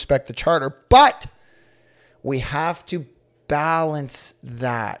course we respect the charter, but we have to balance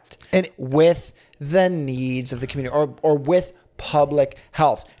that and with the needs of the community or with public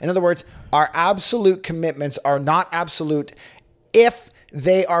health. In other words, our absolute commitments are not absolute if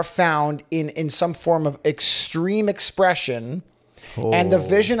they are found in some form of extreme expression. And the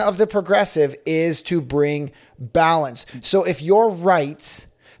vision of the progressive is to bring balance. So if your rights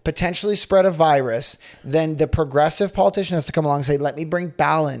potentially spread a virus, then the progressive politician has to come along and say, let me bring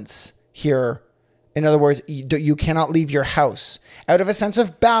balance here. In other words, you cannot leave your house. Out of a sense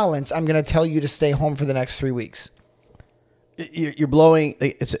of balance, I'm going to tell you to stay home for the next 3 weeks. You're blowing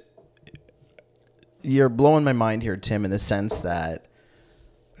my mind here, Tim, in the sense that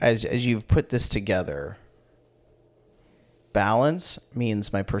as you've put this together, balance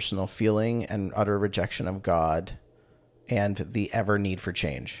means my personal feeling and utter rejection of God and the ever need for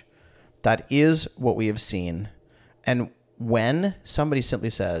change. That is what we have seen. And when somebody simply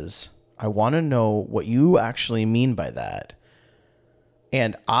says, I want to know what you actually mean by that,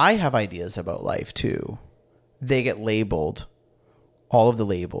 and I have ideas about life too, they get labeled all of the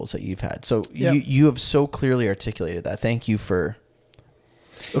labels that you've had. So you have so clearly articulated that. Thank you for...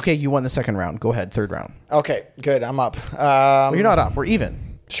 Okay, you won the second round. Go ahead, third round. Okay, good. I'm up. Well, you're not up. We're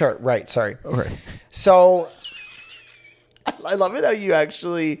even. Sure. Right. Sorry. Okay. So I love it how you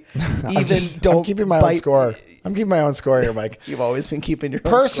actually I'm keeping my own score. I'm keeping my own score here, Mike. You've always been keeping your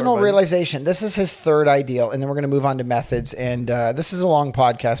own personal score, realization. This is his third ideal, and then we're going to move on to methods. And this is a long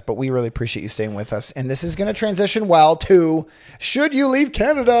podcast, but we really appreciate you staying with us. And this is going to transition well to should you leave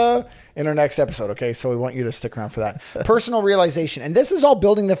Canada in our next episode. Okay, so we want you to stick around for that. Personal realization, and this is all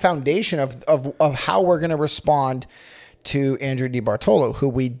building the foundation of how we're going to respond to Andrew DiBartolo, who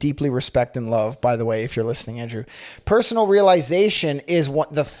we deeply respect and love, by the way, if you're listening, Andrew. Personal realization is one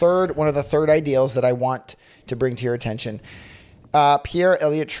of the third ideals that I want to bring to your attention. Pierre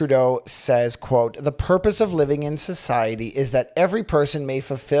Elliott Trudeau says, quote, the purpose of living in society is that every person may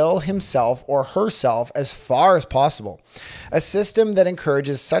fulfill himself or herself as far as possible. A system that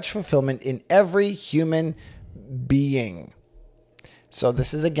encourages such fulfillment in every human being. So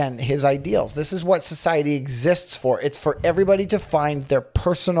this is, again, his ideals. This is what society exists for. It's for everybody to find their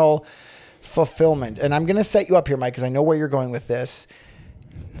personal fulfillment. And I'm going to set you up here, Mike, because I know where you're going with this.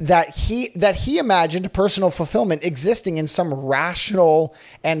 That he imagined personal fulfillment existing in some rational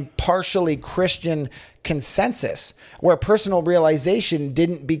and partially Christian consensus, where personal realization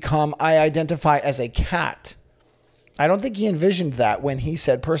didn't become, I identify as a cat. I don't think he envisioned that when he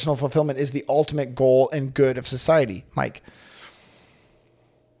said personal fulfillment is the ultimate goal and good of society. Mike.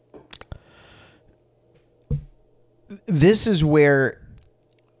 This is where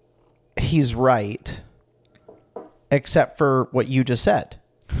he's right, except for what you just said.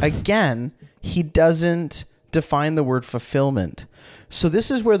 Again, he doesn't define the word fulfillment. So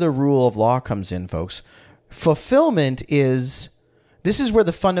this is where the rule of law comes in, folks. Fulfillment this is where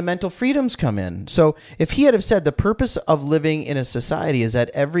the fundamental freedoms come in. So if he had have said the purpose of living in a society is that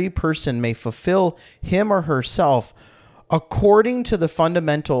every person may fulfill him or herself according to the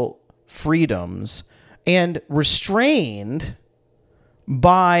fundamental freedoms and restrained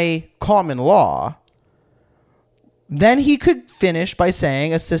by common law, then he could finish by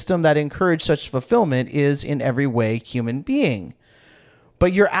saying a system that encouraged such fulfillment is in every way human being.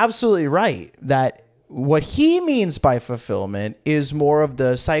 But you're absolutely right that what he means by fulfillment is more of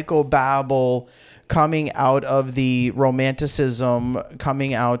the psychobabble coming out of the romanticism,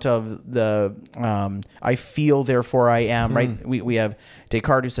 coming out of the I feel, therefore I am, right? We have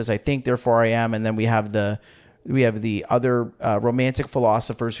Descartes who says, I think, therefore I am. And then we have the other romantic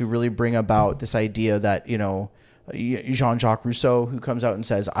philosophers who really bring about this idea that, you know, Jean-Jacques Rousseau, who comes out and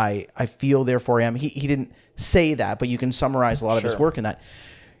says, I feel, therefore I am. He didn't say that, but you can summarize a lot of his work in that.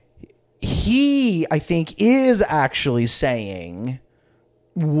 He, I think, is actually saying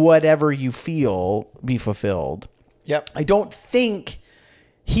whatever you feel be fulfilled. Yep. I don't think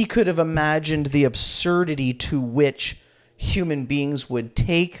he could have imagined the absurdity to which human beings would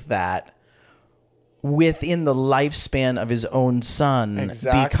take that within the lifespan of his own son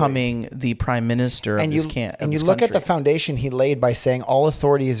becoming the prime minister of this country. And you look at the foundation he laid by saying all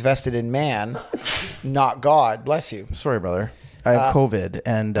authority is vested in man, not God. Bless you. Sorry, brother. I have COVID,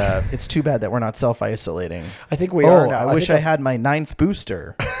 and it's too bad that we're not self-isolating. I think we are now. I wish I had my 9th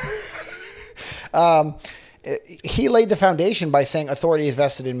booster. He laid the foundation by saying authority is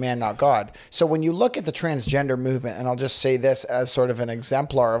vested in man, not God. So when you look at the transgender movement, and I'll just say this as sort of an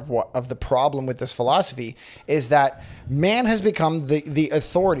exemplar of the problem with this philosophy, is that man has become the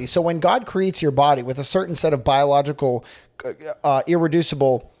authority. So when God creates your body with a certain set of biological,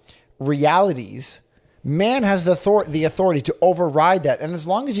 irreducible realities, man has the authority to override that. And as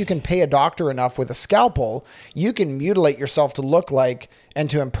long as you can pay a doctor enough with a scalpel, you can mutilate yourself to look like and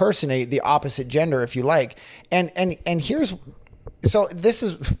to impersonate the opposite gender if you like. And here's, so this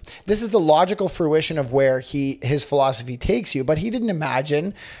is the logical fruition of where his philosophy takes you, but he didn't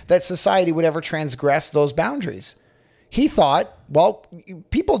imagine that society would ever transgress those boundaries. He thought, well,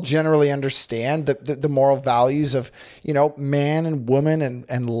 people generally understand the moral values of, man and woman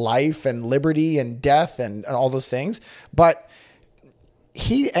and life and liberty and death and all those things. But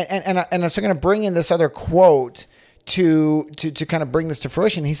he, and I'm going to bring in this other quote to kind of bring this to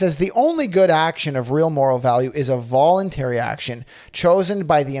fruition. He says, the only good action of real moral value is a voluntary action chosen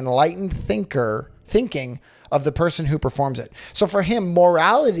by the enlightened thinking of the person who performs it. So for him,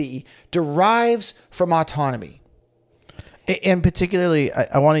 morality derives from autonomy. And particularly,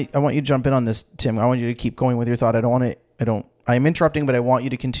 I want you to jump in on this, Tim. I want you to keep going with your thought. I'm interrupting, but I want you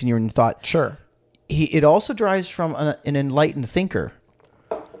to continue in your thought. Sure. It also derives from an enlightened thinker.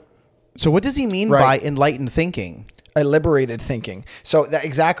 So what does he mean by enlightened thinking? A liberated thinking. So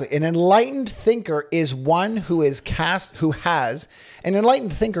exactly. An enlightened thinker is one who has an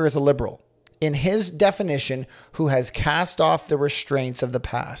enlightened thinker is a liberal. In his definition, who has cast off the restraints of the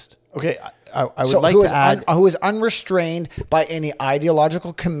past. Okay, I would like to add... who is unrestrained by any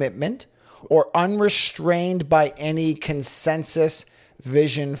ideological commitment or unrestrained by any consensus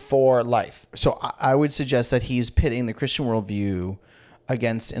vision for life. So I would suggest that he's pitting the Christian worldview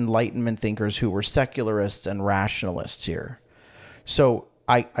against Enlightenment thinkers who were secularists and rationalists here. So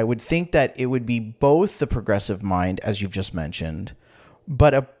I would think that it would be both the progressive mind, as you've just mentioned,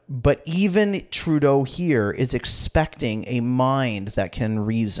 but even Trudeau here is expecting a mind that can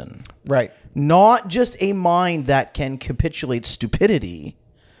reason. Right. Not just a mind that can capitulate stupidity,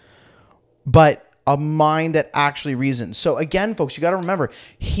 but a mind that actually reasons. So again, folks, you got to remember,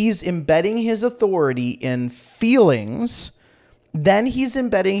 he's embedding his authority in feelings, then he's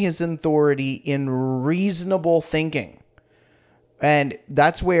embedding his authority in reasonable thinking. And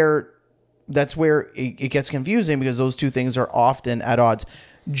that's where it gets confusing, because those two things are often at odds.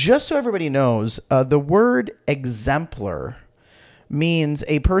 Just so everybody knows, the word exemplar means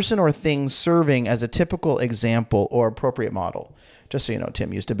a person or thing serving as a typical example or appropriate model. Just so you know,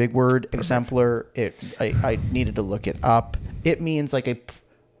 Tim used a big word, exemplar. I needed to look it up. It means like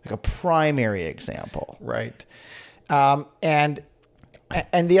a primary example. Right. And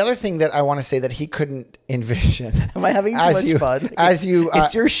the other thing that I want to say that he couldn't envision. Am I having too much fun?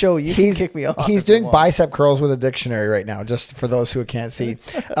 It's your show. You can kick me off. He's doing bicep curls with a dictionary right now, just for those who can't see.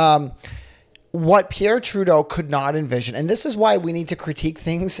 What Pierre Trudeau could not envision, and this is why we need to critique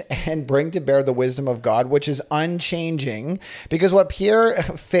things and bring to bear the wisdom of God, which is unchanging, because what Pierre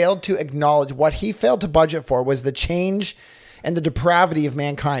failed to acknowledge, what he failed to budget for, was the change and the depravity of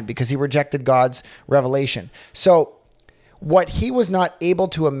mankind, because he rejected God's revelation. So what he was not able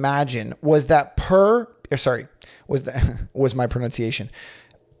to imagine was that was my pronunciation.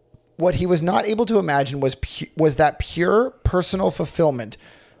 What he was not able to imagine was that pure personal fulfillment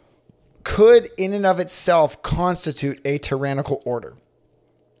could in and of itself constitute a tyrannical order.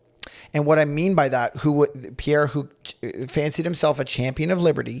 And what I mean by that, Pierre, who fancied himself a champion of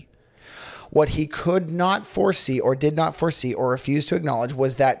liberty, what he could not foresee or did not foresee or refused to acknowledge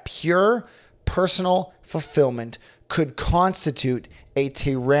was that pure personal fulfillment could constitute a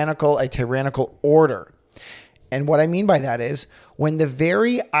tyrannical order. And what I mean by that is when the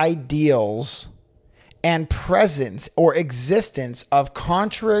very ideals and presence or existence of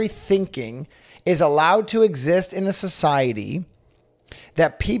contrary thinking is allowed to exist in a society,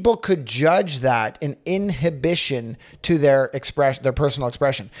 that people could judge that an inhibition to their personal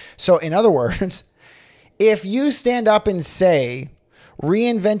expression. So in other words, if you stand up and say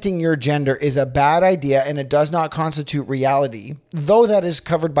reinventing your gender is a bad idea and it does not constitute reality, though that is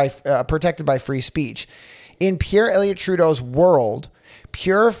covered by protected by free speech, In Pierre Elliott Trudeau's world,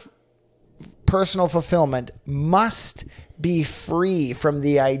 pure personal fulfillment must be free from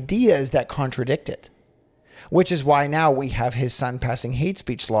the ideas that contradict it, which is why now we have his son passing hate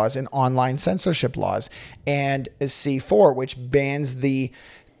speech laws and online censorship laws, and C4, which bans the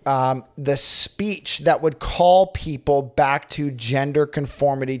speech that would call people back to gender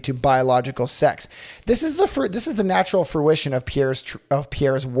conformity to biological sex. This is the natural fruition of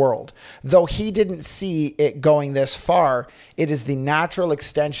Pierre's world. Though he didn't see it going this far, it is the natural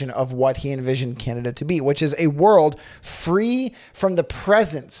extension of what he envisioned Canada to be, which is a world free from the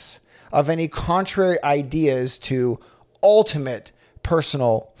presence of any contrary ideas to ultimate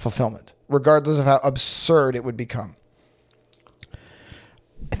personal fulfillment, regardless of how absurd it would become.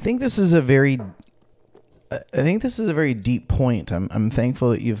 I think this is a very deep point. I'm thankful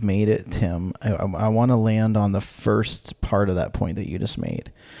that you've made it, Tim. I want to land on the first part of that point that you just made,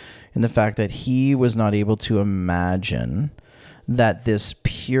 and the fact that he was not able to imagine that this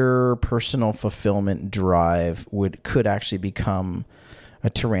pure personal fulfillment drive could actually become a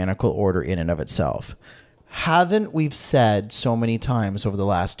tyrannical order in and of itself. Haven't we said so many times over the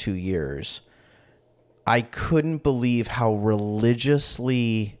last 2 years? I couldn't believe how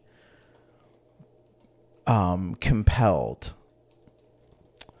religiously compelled,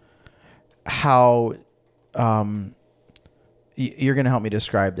 how you're going to help me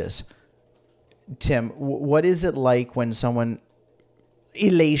describe this. Tim, what is it like when someone,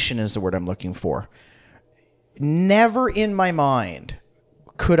 elation is the word I'm looking for. Never in my mind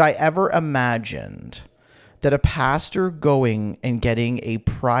could I ever imagined that a pastor going and getting a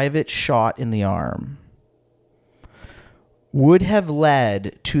private shot in the arm would have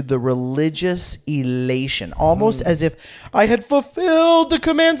led to the religious elation, almost as if I had fulfilled the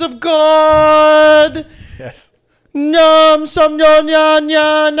commands of God. Yes. And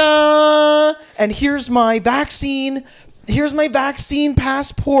here's my vaccine. Here's my vaccine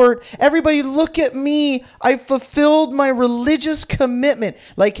passport. Everybody look at me. I fulfilled my religious commitment.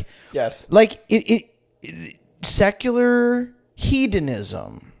 Like, yes. Like it secular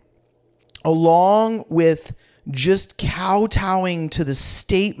hedonism, along with just kowtowing to the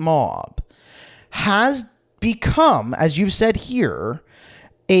state mob, has become, as you've said here,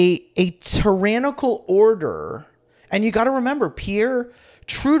 a tyrannical order. And you got to remember, Pierre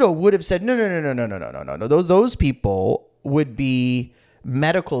Trudeau would have said, no. Those people would be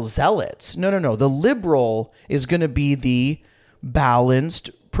medical zealots. No. The Liberal is going to be the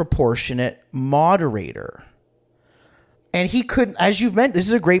balanced, proportionate moderator. And he couldn't, as you've mentioned, this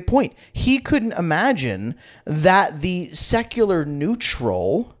is a great point. He couldn't imagine that the secular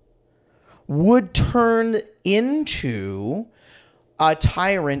neutral would turn into a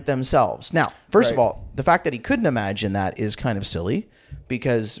tyrant themselves. Now, first of all, the fact that he couldn't imagine that is kind of silly,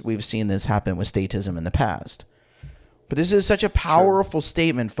 because we've seen this happen with statism in the past. But this is such a powerful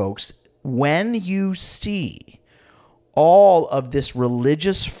statement, folks. When you see all of this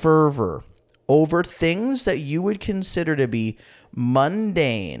religious fervor over things that you would consider to be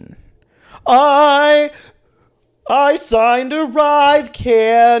mundane. I signed a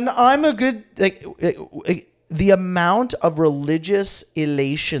Rive-Can. I'm a good... the amount of religious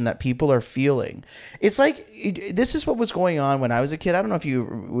elation that people are feeling. It's like, this is what was going on when I was a kid. I don't know if you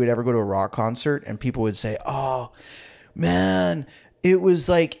would ever go to a rock concert and people would say, oh, man, it was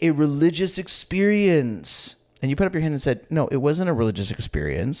like a religious experience. And you put up your hand and said, no, it wasn't a religious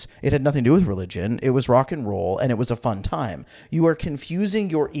experience. It had nothing to do with religion. It was rock and roll, and it was a fun time. You are confusing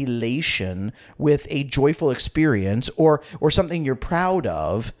your elation with a joyful experience or something you're proud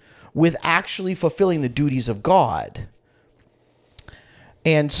of with actually fulfilling the duties of God.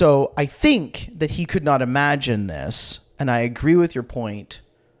 And so I think that he could not imagine this, and I agree with your point.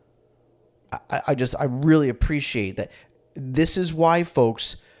 I really appreciate that. This is why,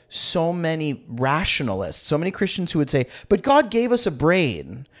 folks, so many rationalists, so many Christians who would say, but God gave us a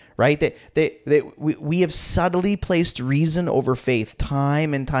brain, right? We have subtly placed reason over faith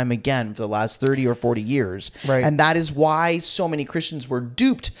time and time again for the last 30 or 40 years. Right. And that is why so many Christians were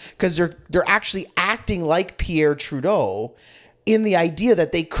duped, because they're actually acting like Pierre Trudeau in the idea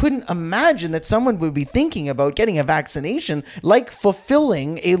that they couldn't imagine that someone would be thinking about getting a vaccination like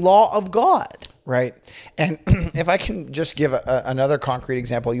fulfilling a law of God. Right. And if I can just give another concrete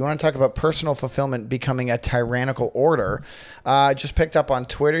example, you want to talk about personal fulfillment becoming a tyrannical order. Just picked up on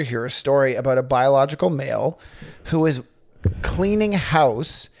Twitter here a story about a biological male who is cleaning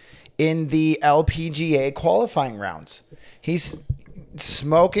house in the LPGA qualifying rounds. He's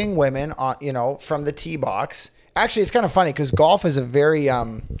smoking women on, from the tee box. Actually, it's kind of funny because golf is a very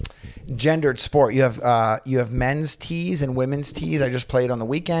gendered sport. You have men's tees and women's tees. I just played on the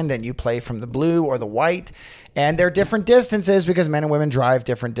weekend, and you play from the blue or the white, and they're different distances because men and women drive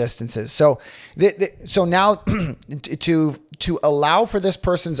different distances. So, so now to allow for this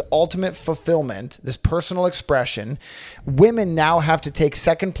person's ultimate fulfillment, this personal expression, women now have to take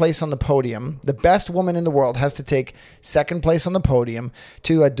second place on the podium. The best woman in the world has to take second place on the podium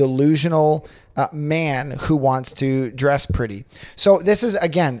to a delusional man who wants to dress pretty. So this is,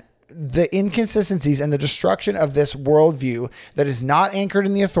 again, the inconsistencies and the destruction of this worldview that is not anchored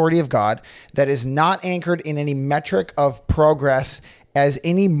in the authority of God, that is not anchored in any metric of progress as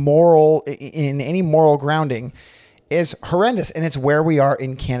any moral grounding, is horrendous, and it's where we are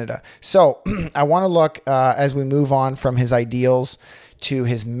in Canada. So I want to look as we move on from his ideals to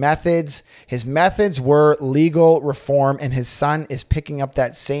his methods. His methods were legal reform, and his son is picking up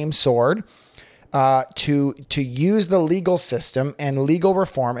that same sword to use the legal system and legal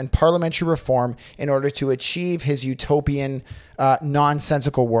reform and parliamentary reform in order to achieve his utopian,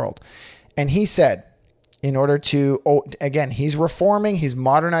 nonsensical world. And he said, in order to, again, he's reforming, he's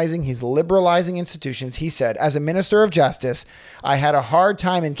modernizing, he's liberalizing institutions. He said, as a minister of justice, I had a hard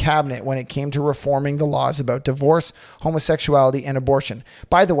time in cabinet when it came to reforming the laws about divorce, homosexuality, and abortion.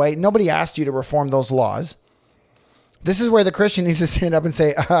 By the way, nobody asked you to reform those laws. This is where the Christian needs to stand up and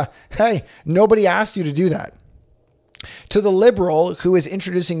say, hey, nobody asked you to do that. To the liberal who is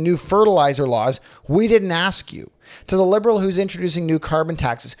introducing new fertilizer laws, we didn't ask you. To the liberal who's introducing new carbon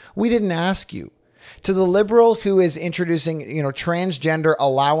taxes, we didn't ask you. To the liberal who is introducing, transgender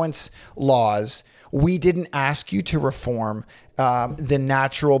allowance laws, we didn't ask you to reform the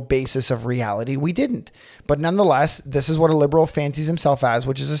natural basis of reality. We didn't. But nonetheless, this is what a liberal fancies himself as,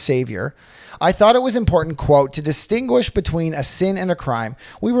 which is a savior. I thought it was important, quote, to distinguish between a sin and a crime.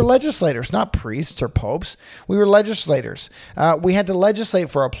 We were legislators, not priests or popes. We were legislators. We had to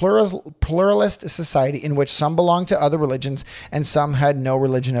legislate for a pluralist society in which some belonged to other religions and some had no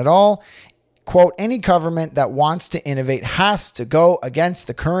religion at all. Quote, any government that wants to innovate has to go against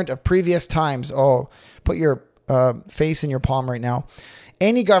the current of previous times. Oh, put your face in your palm right now.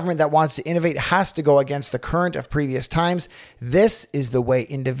 Any government that wants to innovate has to go against the current of previous times. This is the way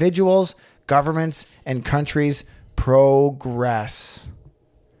individuals, governments, and countries progress.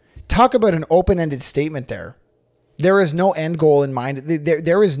 Talk about an open-ended statement there. There is no end goal in mind.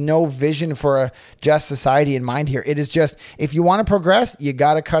 There is no vision for a just society in mind here. It is just, if you want to progress, you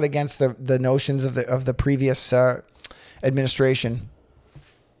got to cut against the notions of the previous administration.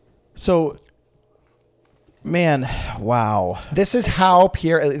 So, man, wow. This is how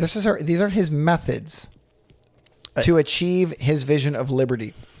Pierre. These are his methods to achieve his vision of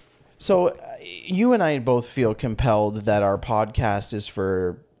liberty. So, you and I both feel compelled that our podcast is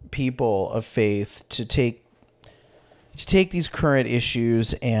for people of faith to take these current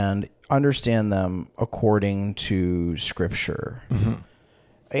issues and understand them according to Scripture. Mm-hmm.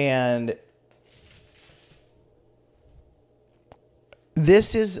 And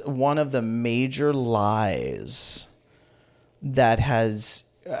this is one of the major lies that has,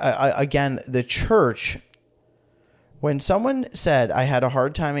 again, the church, when someone said, I had a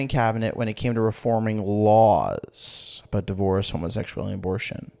hard time in cabinet when it came to reforming laws about divorce, homosexuality, and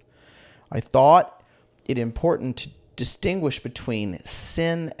abortion, I thought it important to distinguish between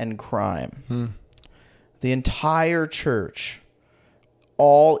sin and crime. The entire church,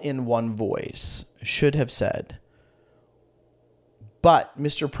 all in one voice, should have said, but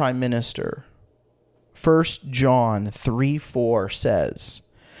Mr. Prime Minister, 1 John 3:4 says,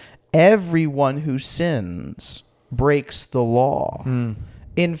 everyone who sins breaks the law.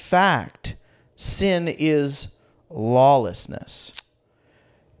 In fact, sin is lawlessness.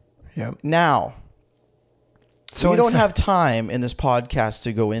 Yep. Now, so we don't have time in this podcast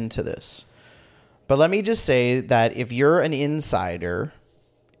to go into this. But let me just say that if you're an insider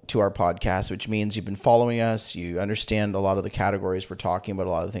to our podcast, which means you've been following us, you understand a lot of the categories we're talking about, a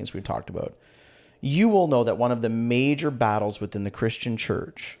lot of the things we've talked about, you will know that one of the major battles within the Christian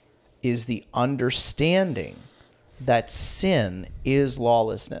church is the understanding that sin is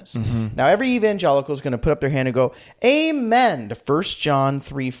lawlessness. Mm-hmm. Now, every evangelical is going to put up their hand and go, amen to 1 John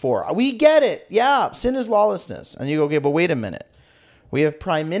 3:4. We get it. Yeah, sin is lawlessness. And you go, okay, but wait a minute. We have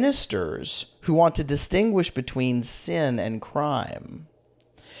prime ministers who want to distinguish between sin and crime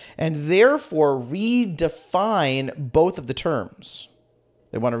and therefore redefine both of the terms.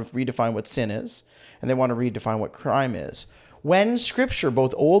 They want to redefine what sin is, and they want to redefine what crime is. When Scripture,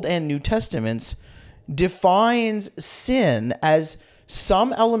 both Old and New Testaments, defines sin as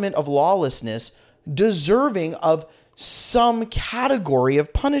some element of lawlessness deserving of some category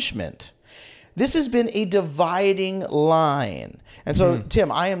of punishment. this has been a dividing line. And so,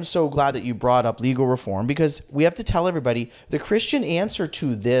 Tim, I am so glad that you brought up legal reform, because we have to tell everybody the Christian answer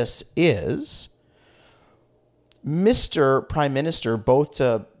to this is, Mr. Prime Minister, both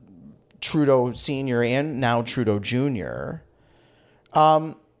to Trudeau Sr. and now Trudeau Jr.,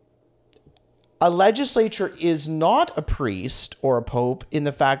 a legislature is not a priest or a pope in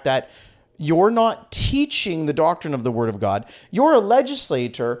the fact that you're not teaching the doctrine of the Word of God. You're a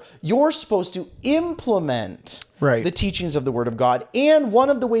legislator. You're supposed to implement the teachings of the Word of God. And one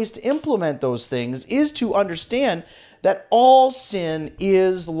of the ways to implement those things is to understand that all sin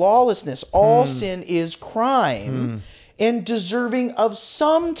is lawlessness. All sin is crime and deserving of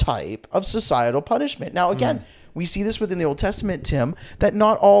some type of societal punishment. Now, again, we see this within the Old Testament, Tim, that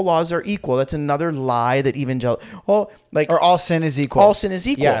not all laws are equal. That's another lie that or all sin is equal. All sin is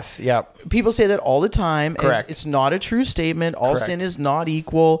equal. Yes, yep. People say that all the time. Correct. It's not a true statement. All sin is not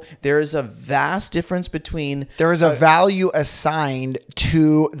equal. There is a vast difference between. There is a value assigned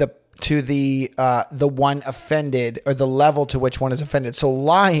to the one offended, or the level to which one is offended. So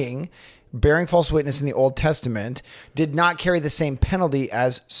lying, bearing false witness in the Old Testament, did not carry the same penalty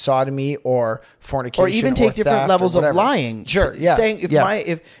as sodomy or fornication, or even take different levels of lying. Sure, yeah. Saying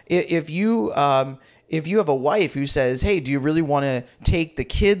if you have a wife who says, "Hey, do you really want to take the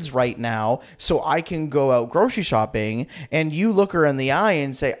kids right now so I can go out grocery shopping?" and you look her in the eye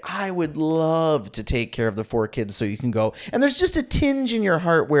and say, "I would love to take care of the 4 kids so you can go," and there's just a tinge in your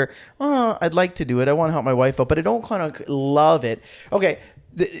heart where, "Oh, I'd like to do it. I want to help my wife out, but I don't kind of love it." Okay.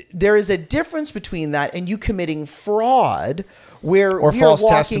 There is a difference between that and you committing fraud, where or we false are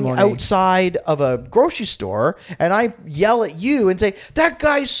walking testimony outside of a grocery store and I yell at you and say, "That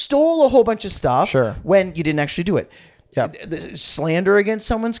guy stole a whole bunch of stuff," Sure. when you didn't actually do it. Yep. The slander against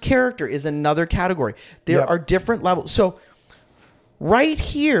someone's character is another category. There are different levels. So right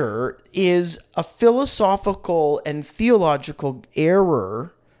here is a philosophical and theological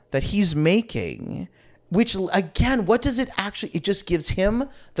error that he's making, which, again, what does it actually... It just gives him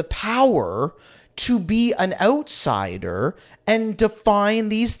the power to be an outsider and define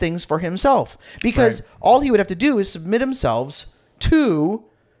these things for himself. Because all he would have to do is submit himself to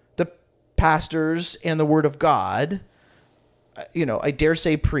the pastors and the Word of God, I dare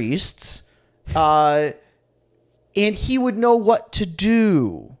say priests, and he would know what to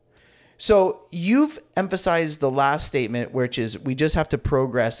do. So you've emphasized the last statement, which is we just have to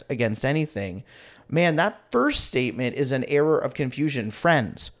progress against anything. Man, that first statement is an error of confusion.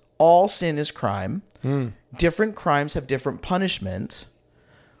 Friends, all sin is crime. Different crimes have different punishment.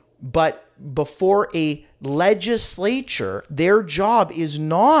 But before a legislature, their job is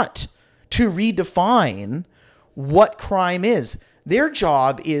not to redefine what crime is. Their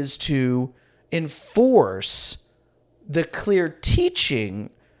job is to enforce the clear teaching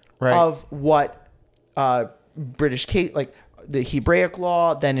of what British case, like the Hebraic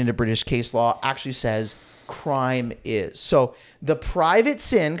law, then into British case law, actually says crime is. So the private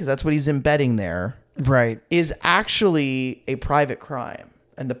sin, because that's what he's embedding there, is actually a private crime.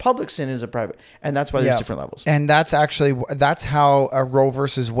 And the public sin is a private, and that's why there's different levels. And that's how Roe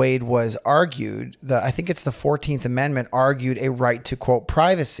versus Wade was argued. I think it's the 14th Amendment argued a right to, quote,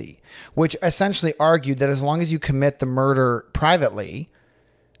 privacy, which essentially argued that as long as you commit the murder privately,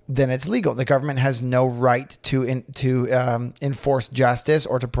 then it's legal. The government has no right to enforce justice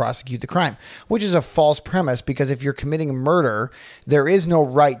or to prosecute the crime, which is a false premise, because if you're committing a murder, there is no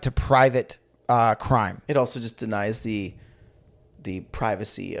right to private crime. It also just denies the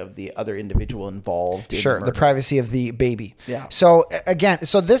privacy of the other individual involved. In the privacy of the baby. Yeah. So again,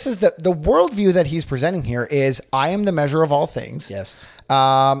 this is the worldview that he's presenting here is I am the measure of all things. Yes.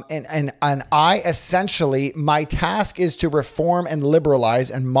 And I essentially, my task is to reform and liberalize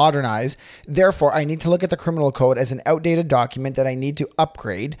and modernize. Therefore, I need to look at the criminal code as an outdated document that I need to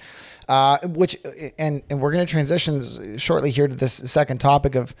upgrade. And we're going to transition shortly here to this second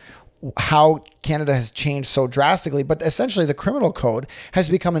topic of how Canada has changed so drastically, but essentially the criminal code has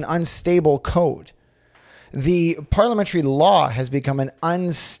become an unstable code. The parliamentary law has become an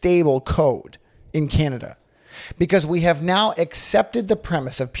unstable code in Canada because we have now accepted the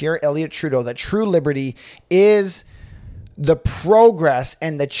premise of Pierre Elliott Trudeau that true liberty is the progress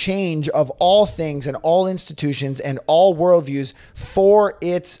and the change of all things and all institutions and all worldviews for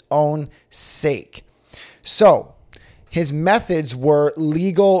its own sake. So his methods were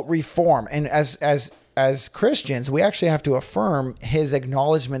legal reform. And as Christians, we actually have to affirm his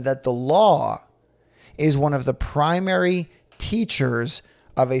acknowledgement that the law is one of the primary teachers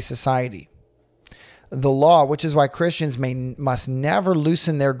of a society. The law, which is why Christians must never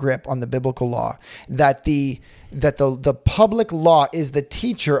loosen their grip on the biblical law, that the public law is the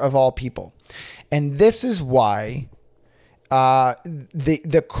teacher of all people. And this is why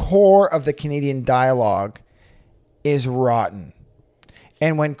the core of the Canadian dialogue is rotten.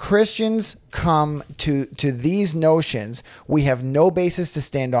 And when Christians come to these notions, we have no basis to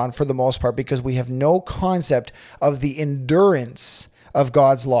stand on for the most part, because we have no concept of the endurance of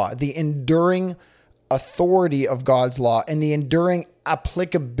God's law, the enduring authority of God's law, and the enduring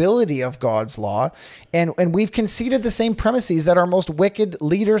applicability of God's law. And we've conceded the same premises that our most wicked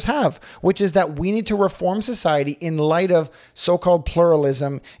leaders have, which is that we need to reform society in light of so-called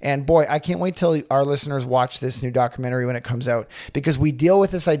pluralism. And boy, I can't wait till our listeners watch this new documentary when it comes out, because we deal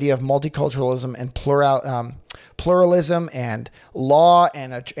with this idea of multiculturalism and pluralism and law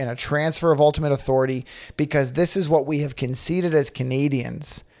and a transfer of ultimate authority, because this is what we have conceded as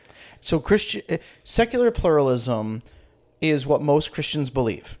Canadians. So secular pluralism is what most Christians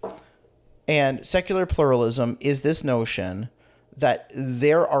believe. And secular pluralism is this notion that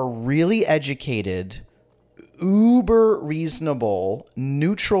there are really educated, uber reasonable,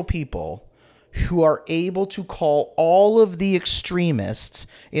 neutral people who are able to call all of the extremists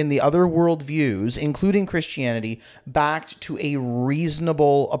in the other worldviews, including Christianity, back to a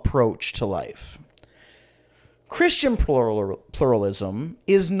reasonable approach to life. Christian pluralism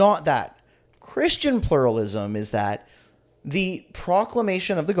is not that. Christian pluralism is that the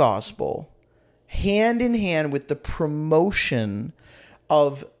proclamation of the gospel, hand in hand with the promotion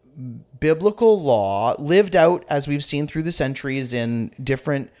of biblical law, lived out, as we've seen through the centuries, in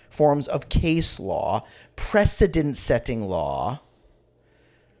different forms of case law, precedent-setting law,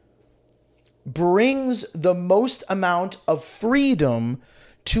 brings the most amount of freedom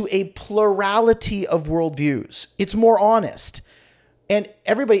to a plurality of worldviews. It's more honest. And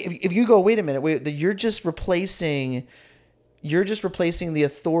everybody, if you go, wait a minute, you're just replacing the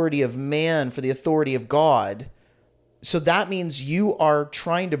authority of man for the authority of God. So that means you are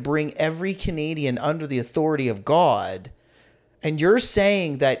trying to bring every Canadian under the authority of God. And you're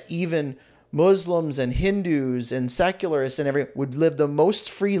saying that even Muslims and Hindus and secularists and everyone would live the most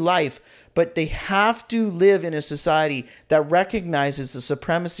free life, but they have to live in a society that recognizes the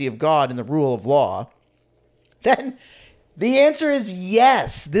supremacy of God and the rule of law. Then the answer is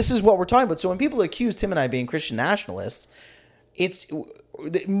yes. This is what we're talking about. So when people accuse Tim and I of being Christian nationalists, it's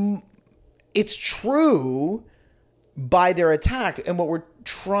true by their attack. And what we're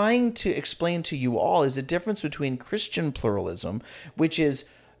trying to explain to you all is the difference between Christian pluralism, which is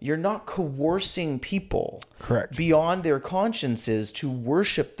you're not coercing people Correct. beyond their consciences to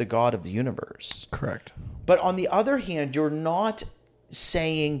worship the God of the universe. Correct. But on the other hand, you're not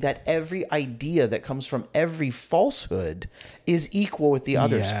saying that every idea that comes from every falsehood is equal with the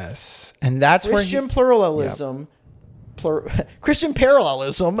others. Yes. And that's Christian pluralism... Yep. Christian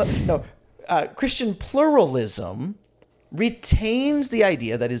pluralism retains the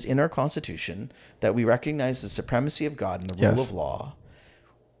idea that is in our Constitution, that we recognize the supremacy of God and the rule of law,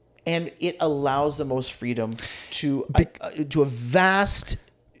 and it allows the most freedom to a vast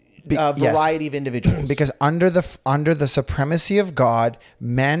variety of individuals. Because under the supremacy of God,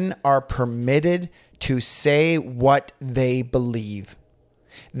 men are permitted to say what they believe.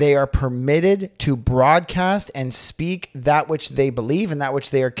 They are permitted to broadcast and speak that which they believe and that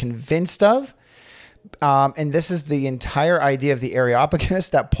which they are convinced of. And this is the entire idea of the Areopagus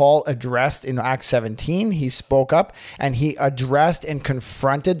that Paul addressed in Acts 17. He spoke up and he addressed and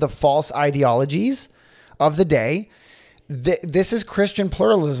confronted the false ideologies of the day. This is Christian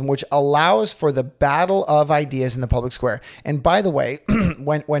pluralism, which allows for the battle of ideas in the public square. And by the way,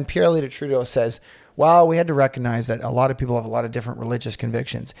 when Pierre-Elliott Trudeau says, well, we had to recognize that a lot of people have a lot of different religious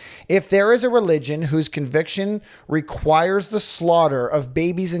convictions. If there is a religion whose conviction requires the slaughter of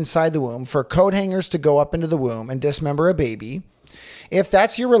babies inside the womb for coat hangers to go up into the womb and dismember a baby, if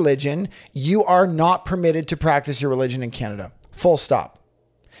that's your religion, you are not permitted to practice your religion in Canada. Full stop.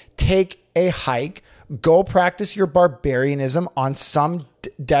 Take a hike. Go practice your barbarianism on some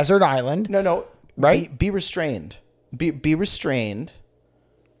desert island. No. Right? Be restrained. Be restrained.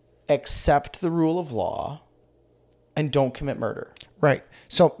 Accept the rule of law, and don't commit murder. Right.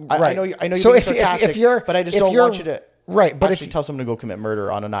 So I know you're so being sarcastic, but I just don't want you to but actually tell someone to go commit murder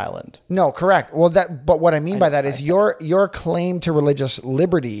on an island. No, correct. Well, but what I mean by that is your claim to religious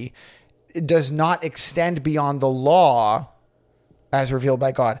liberty does not extend beyond the law as revealed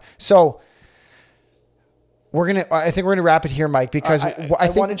by God. So I think we're gonna wrap it here, Mike, because I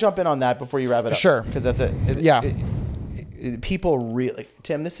want to jump in on that before you wrap it up. Sure, because that's people really,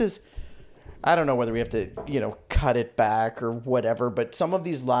 Tim, this is, I don't know whether we have to, cut it back or whatever, but some of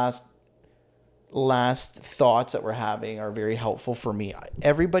these last thoughts that we're having are very helpful for me.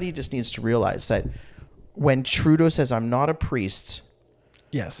 Everybody just needs to realize that when Trudeau says, I'm not a priest,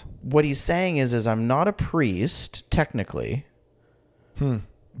 Yes. What he's saying is I'm not a priest technically,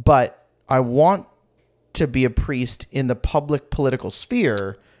 but I want to be a priest in the public political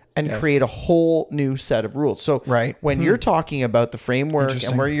sphere and create a whole new set of rules. So when you're talking about the framework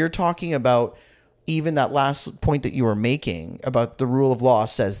and where you're talking about even that last point that you were making about the rule of law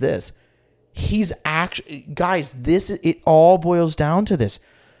says this, he's actually, guys, it all boils down to this: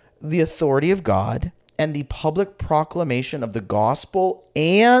 the authority of God and the public proclamation of the gospel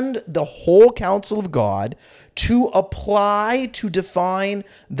and the whole counsel of God to apply to define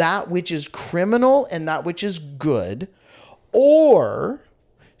that which is criminal and that which is good, or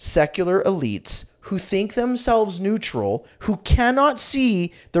secular elites who think themselves neutral, who cannot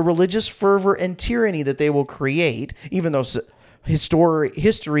see the religious fervor and tyranny that they will create, even though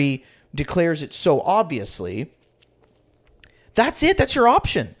history declares it so obviously. That's it. That's your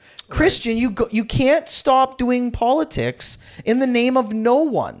option. Christian, you can't stop doing politics in the name of no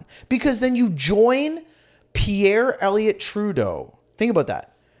one, because then you join Pierre Elliott Trudeau. Think about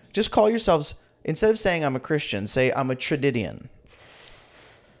that. Just call yourselves, instead of saying I'm a Christian, say I'm a Trudidian.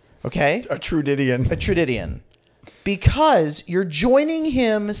 Okay? A Trudidian. A Trudidian. Because you're joining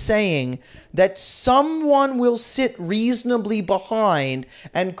him saying that someone will sit reasonably behind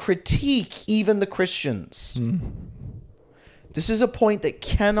and critique even the Christians. This is a point that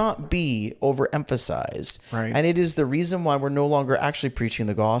cannot be overemphasized. Right. And it is the reason why we're no longer actually preaching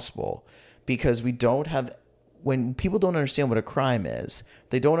the gospel. Because we don't have, when people don't understand what a crime is,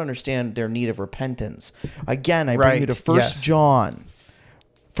 they don't understand their need of repentance. Again, I bring you to 1 John.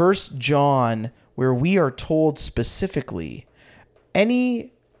 1 John, where we are told specifically, if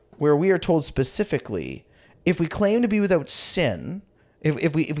we claim to be without sin,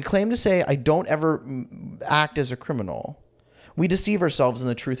 if we claim to say, I don't ever act as a criminal, we deceive ourselves and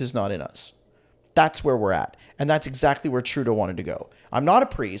the truth is not in us. That's where we're at. And that's exactly where Trudeau wanted to go. I'm not a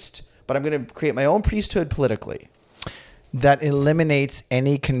priest, but I'm going to create my own priesthood politically. That eliminates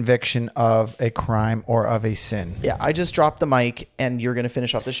any conviction of a crime or of a sin. Yeah, I just dropped the mic and you're going to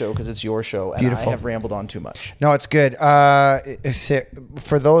finish off the show because it's your show and Beautiful. I have rambled on too much. No, it's good.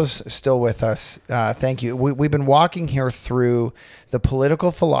 For those still with us, thank you. We've been walking here through the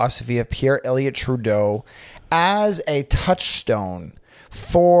political philosophy of Pierre Elliott Trudeau as a touchstone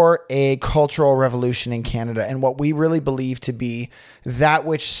for a cultural revolution in Canada, and what we really believe to be that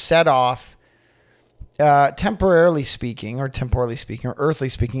which set off, temporarily speaking, or earthly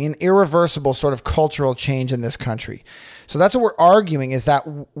speaking, an irreversible sort of cultural change in this country. So that's what we're arguing, is that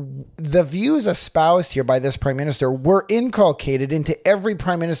the views espoused here by this prime minister were inculcated into every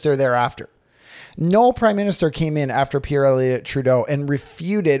prime minister thereafter. No prime minister came in after Pierre Elliott Trudeau and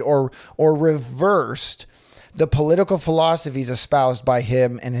refuted or reversed the political philosophies espoused by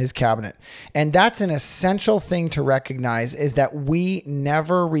him and his cabinet. And that's an essential thing to recognize, is that we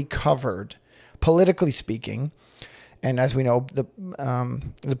never recovered, politically speaking, and as we know,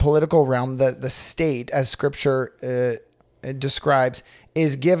 the political realm, the state, as Scripture describes,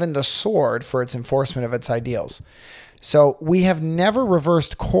 is given the sword for its enforcement of its ideals. So we have never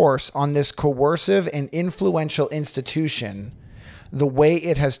reversed course on this coercive and influential institution. The way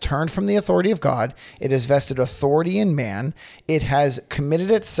it has turned from the authority of God, it has vested authority in man. It has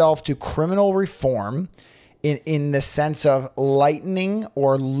committed itself to criminal reform in the sense of lightening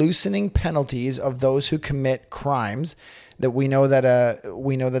or loosening penalties of those who commit crimes. That we know that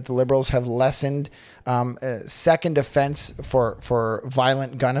the Liberals have lessened second offense for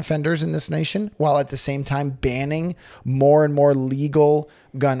violent gun offenders in this nation, while at the same time banning more and more legal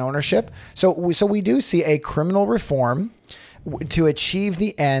gun ownership. So we do see a criminal reform to achieve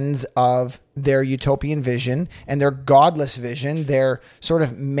the ends of their utopian vision and their godless vision, their sort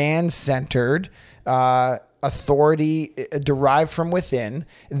of man-centered authority derived from within.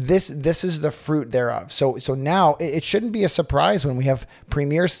 This is the fruit thereof. So now it shouldn't be a surprise when we have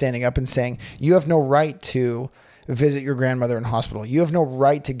premiers standing up and saying, you have no right to visit your grandmother in hospital. You have no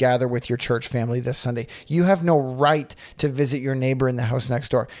right to gather with your church family this Sunday. You have no right to visit your neighbor in the house next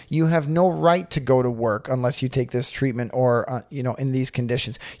door. You have no right to go to work unless you take this treatment or, in these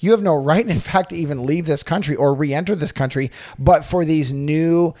conditions. You have no right, in fact, to even leave this country or re-enter this country, but for these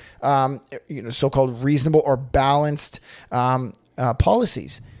new, so-called reasonable or balanced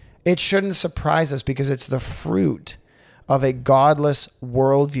policies. It shouldn't surprise us, because it's the fruit of a godless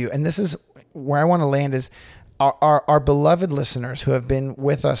worldview. And this is where I want to land, is our beloved listeners who have been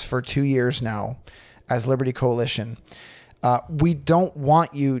with us for 2 years now as Liberty Coalition. We don't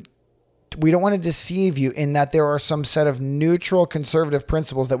want to deceive you in that there are some set of neutral conservative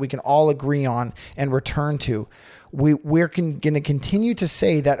principles that we can all agree on and return to. we're going to continue to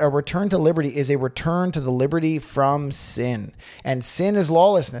say that a return to liberty is a return to the liberty from sin. And sin is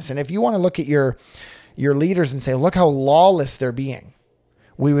lawlessness. And if you want to look at your leaders and say, look how lawless they're being,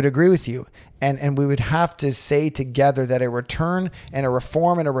 we would agree with you. And we would have to say together that a return and a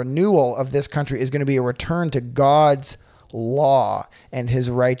reform and a renewal of this country is going to be a return to God's law and his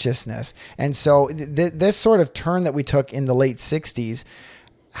righteousness. And so this sort of turn that we took in the late 60s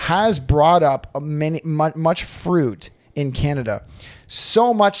has brought up much fruit in Canada.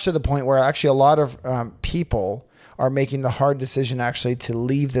 So much to the point where actually a lot of people are making the hard decision actually to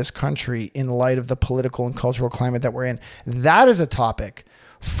leave this country in light of the political and cultural climate that we're in. That is a topic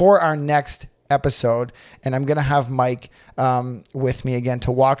for our next episode. And I'm going to have Mike with me again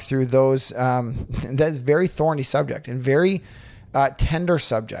to walk through those, that very thorny subject and very tender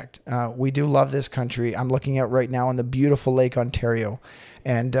subject. We do love this country. I'm looking out right now on the beautiful Lake Ontario,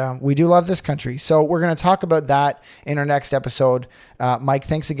 and we do love this country. So we're going to talk about that in our next episode. Mike,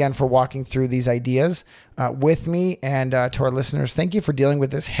 thanks again for walking through these ideas with me, and to our listeners, thank you for dealing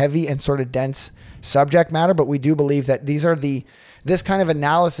with this heavy and sort of dense subject matter. But we do believe that this kind of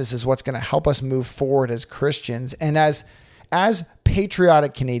analysis is what's going to help us move forward as Christians and as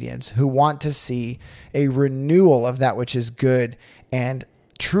patriotic Canadians who want to see a renewal of that which is good and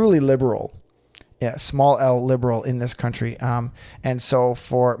truly liberal. Yeah, small L liberal in this country. And so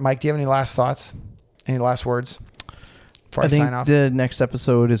for Mike, do you have any last thoughts? Any last words before I sign off? The next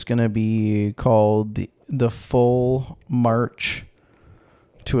episode is going to be called the Full March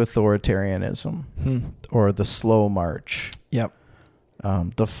to Authoritarianism or the Slow March. Yep.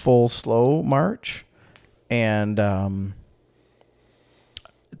 The full slow march. And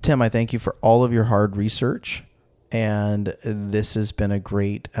Tim, I thank you for all of your hard research. And this has been a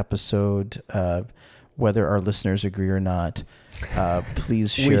great episode. Whether our listeners agree or not,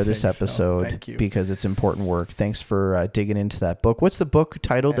 please share this episode because it's important work. Thanks for digging into that book. What's the book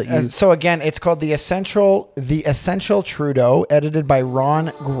title that you... So again, it's called The Essential Trudeau, edited by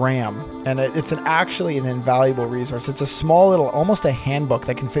Ron Graham. And it's actually an invaluable resource. It's a small little, almost a handbook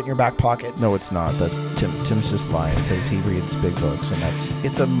that can fit in your back pocket. No, it's not. That's Tim's just lying because he reads big books, and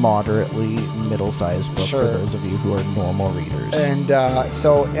it's a moderately middle-sized book for those of you who are normal readers. And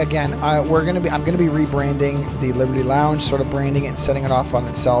so again, I'm going to be rebranding the Liberty Lounge, sort of branding it and setting it off on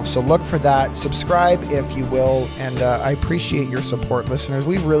itself. So look for that. Subscribe if you will. And I appreciate your support, listeners.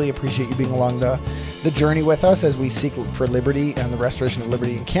 We really appreciate you being along the journey with us as we seek for liberty and the restoration of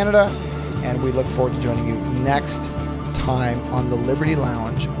liberty in Canada. And we look forward to joining you next time on the Liberty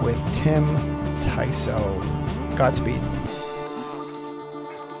Lounge with Tim Tysoe. Godspeed.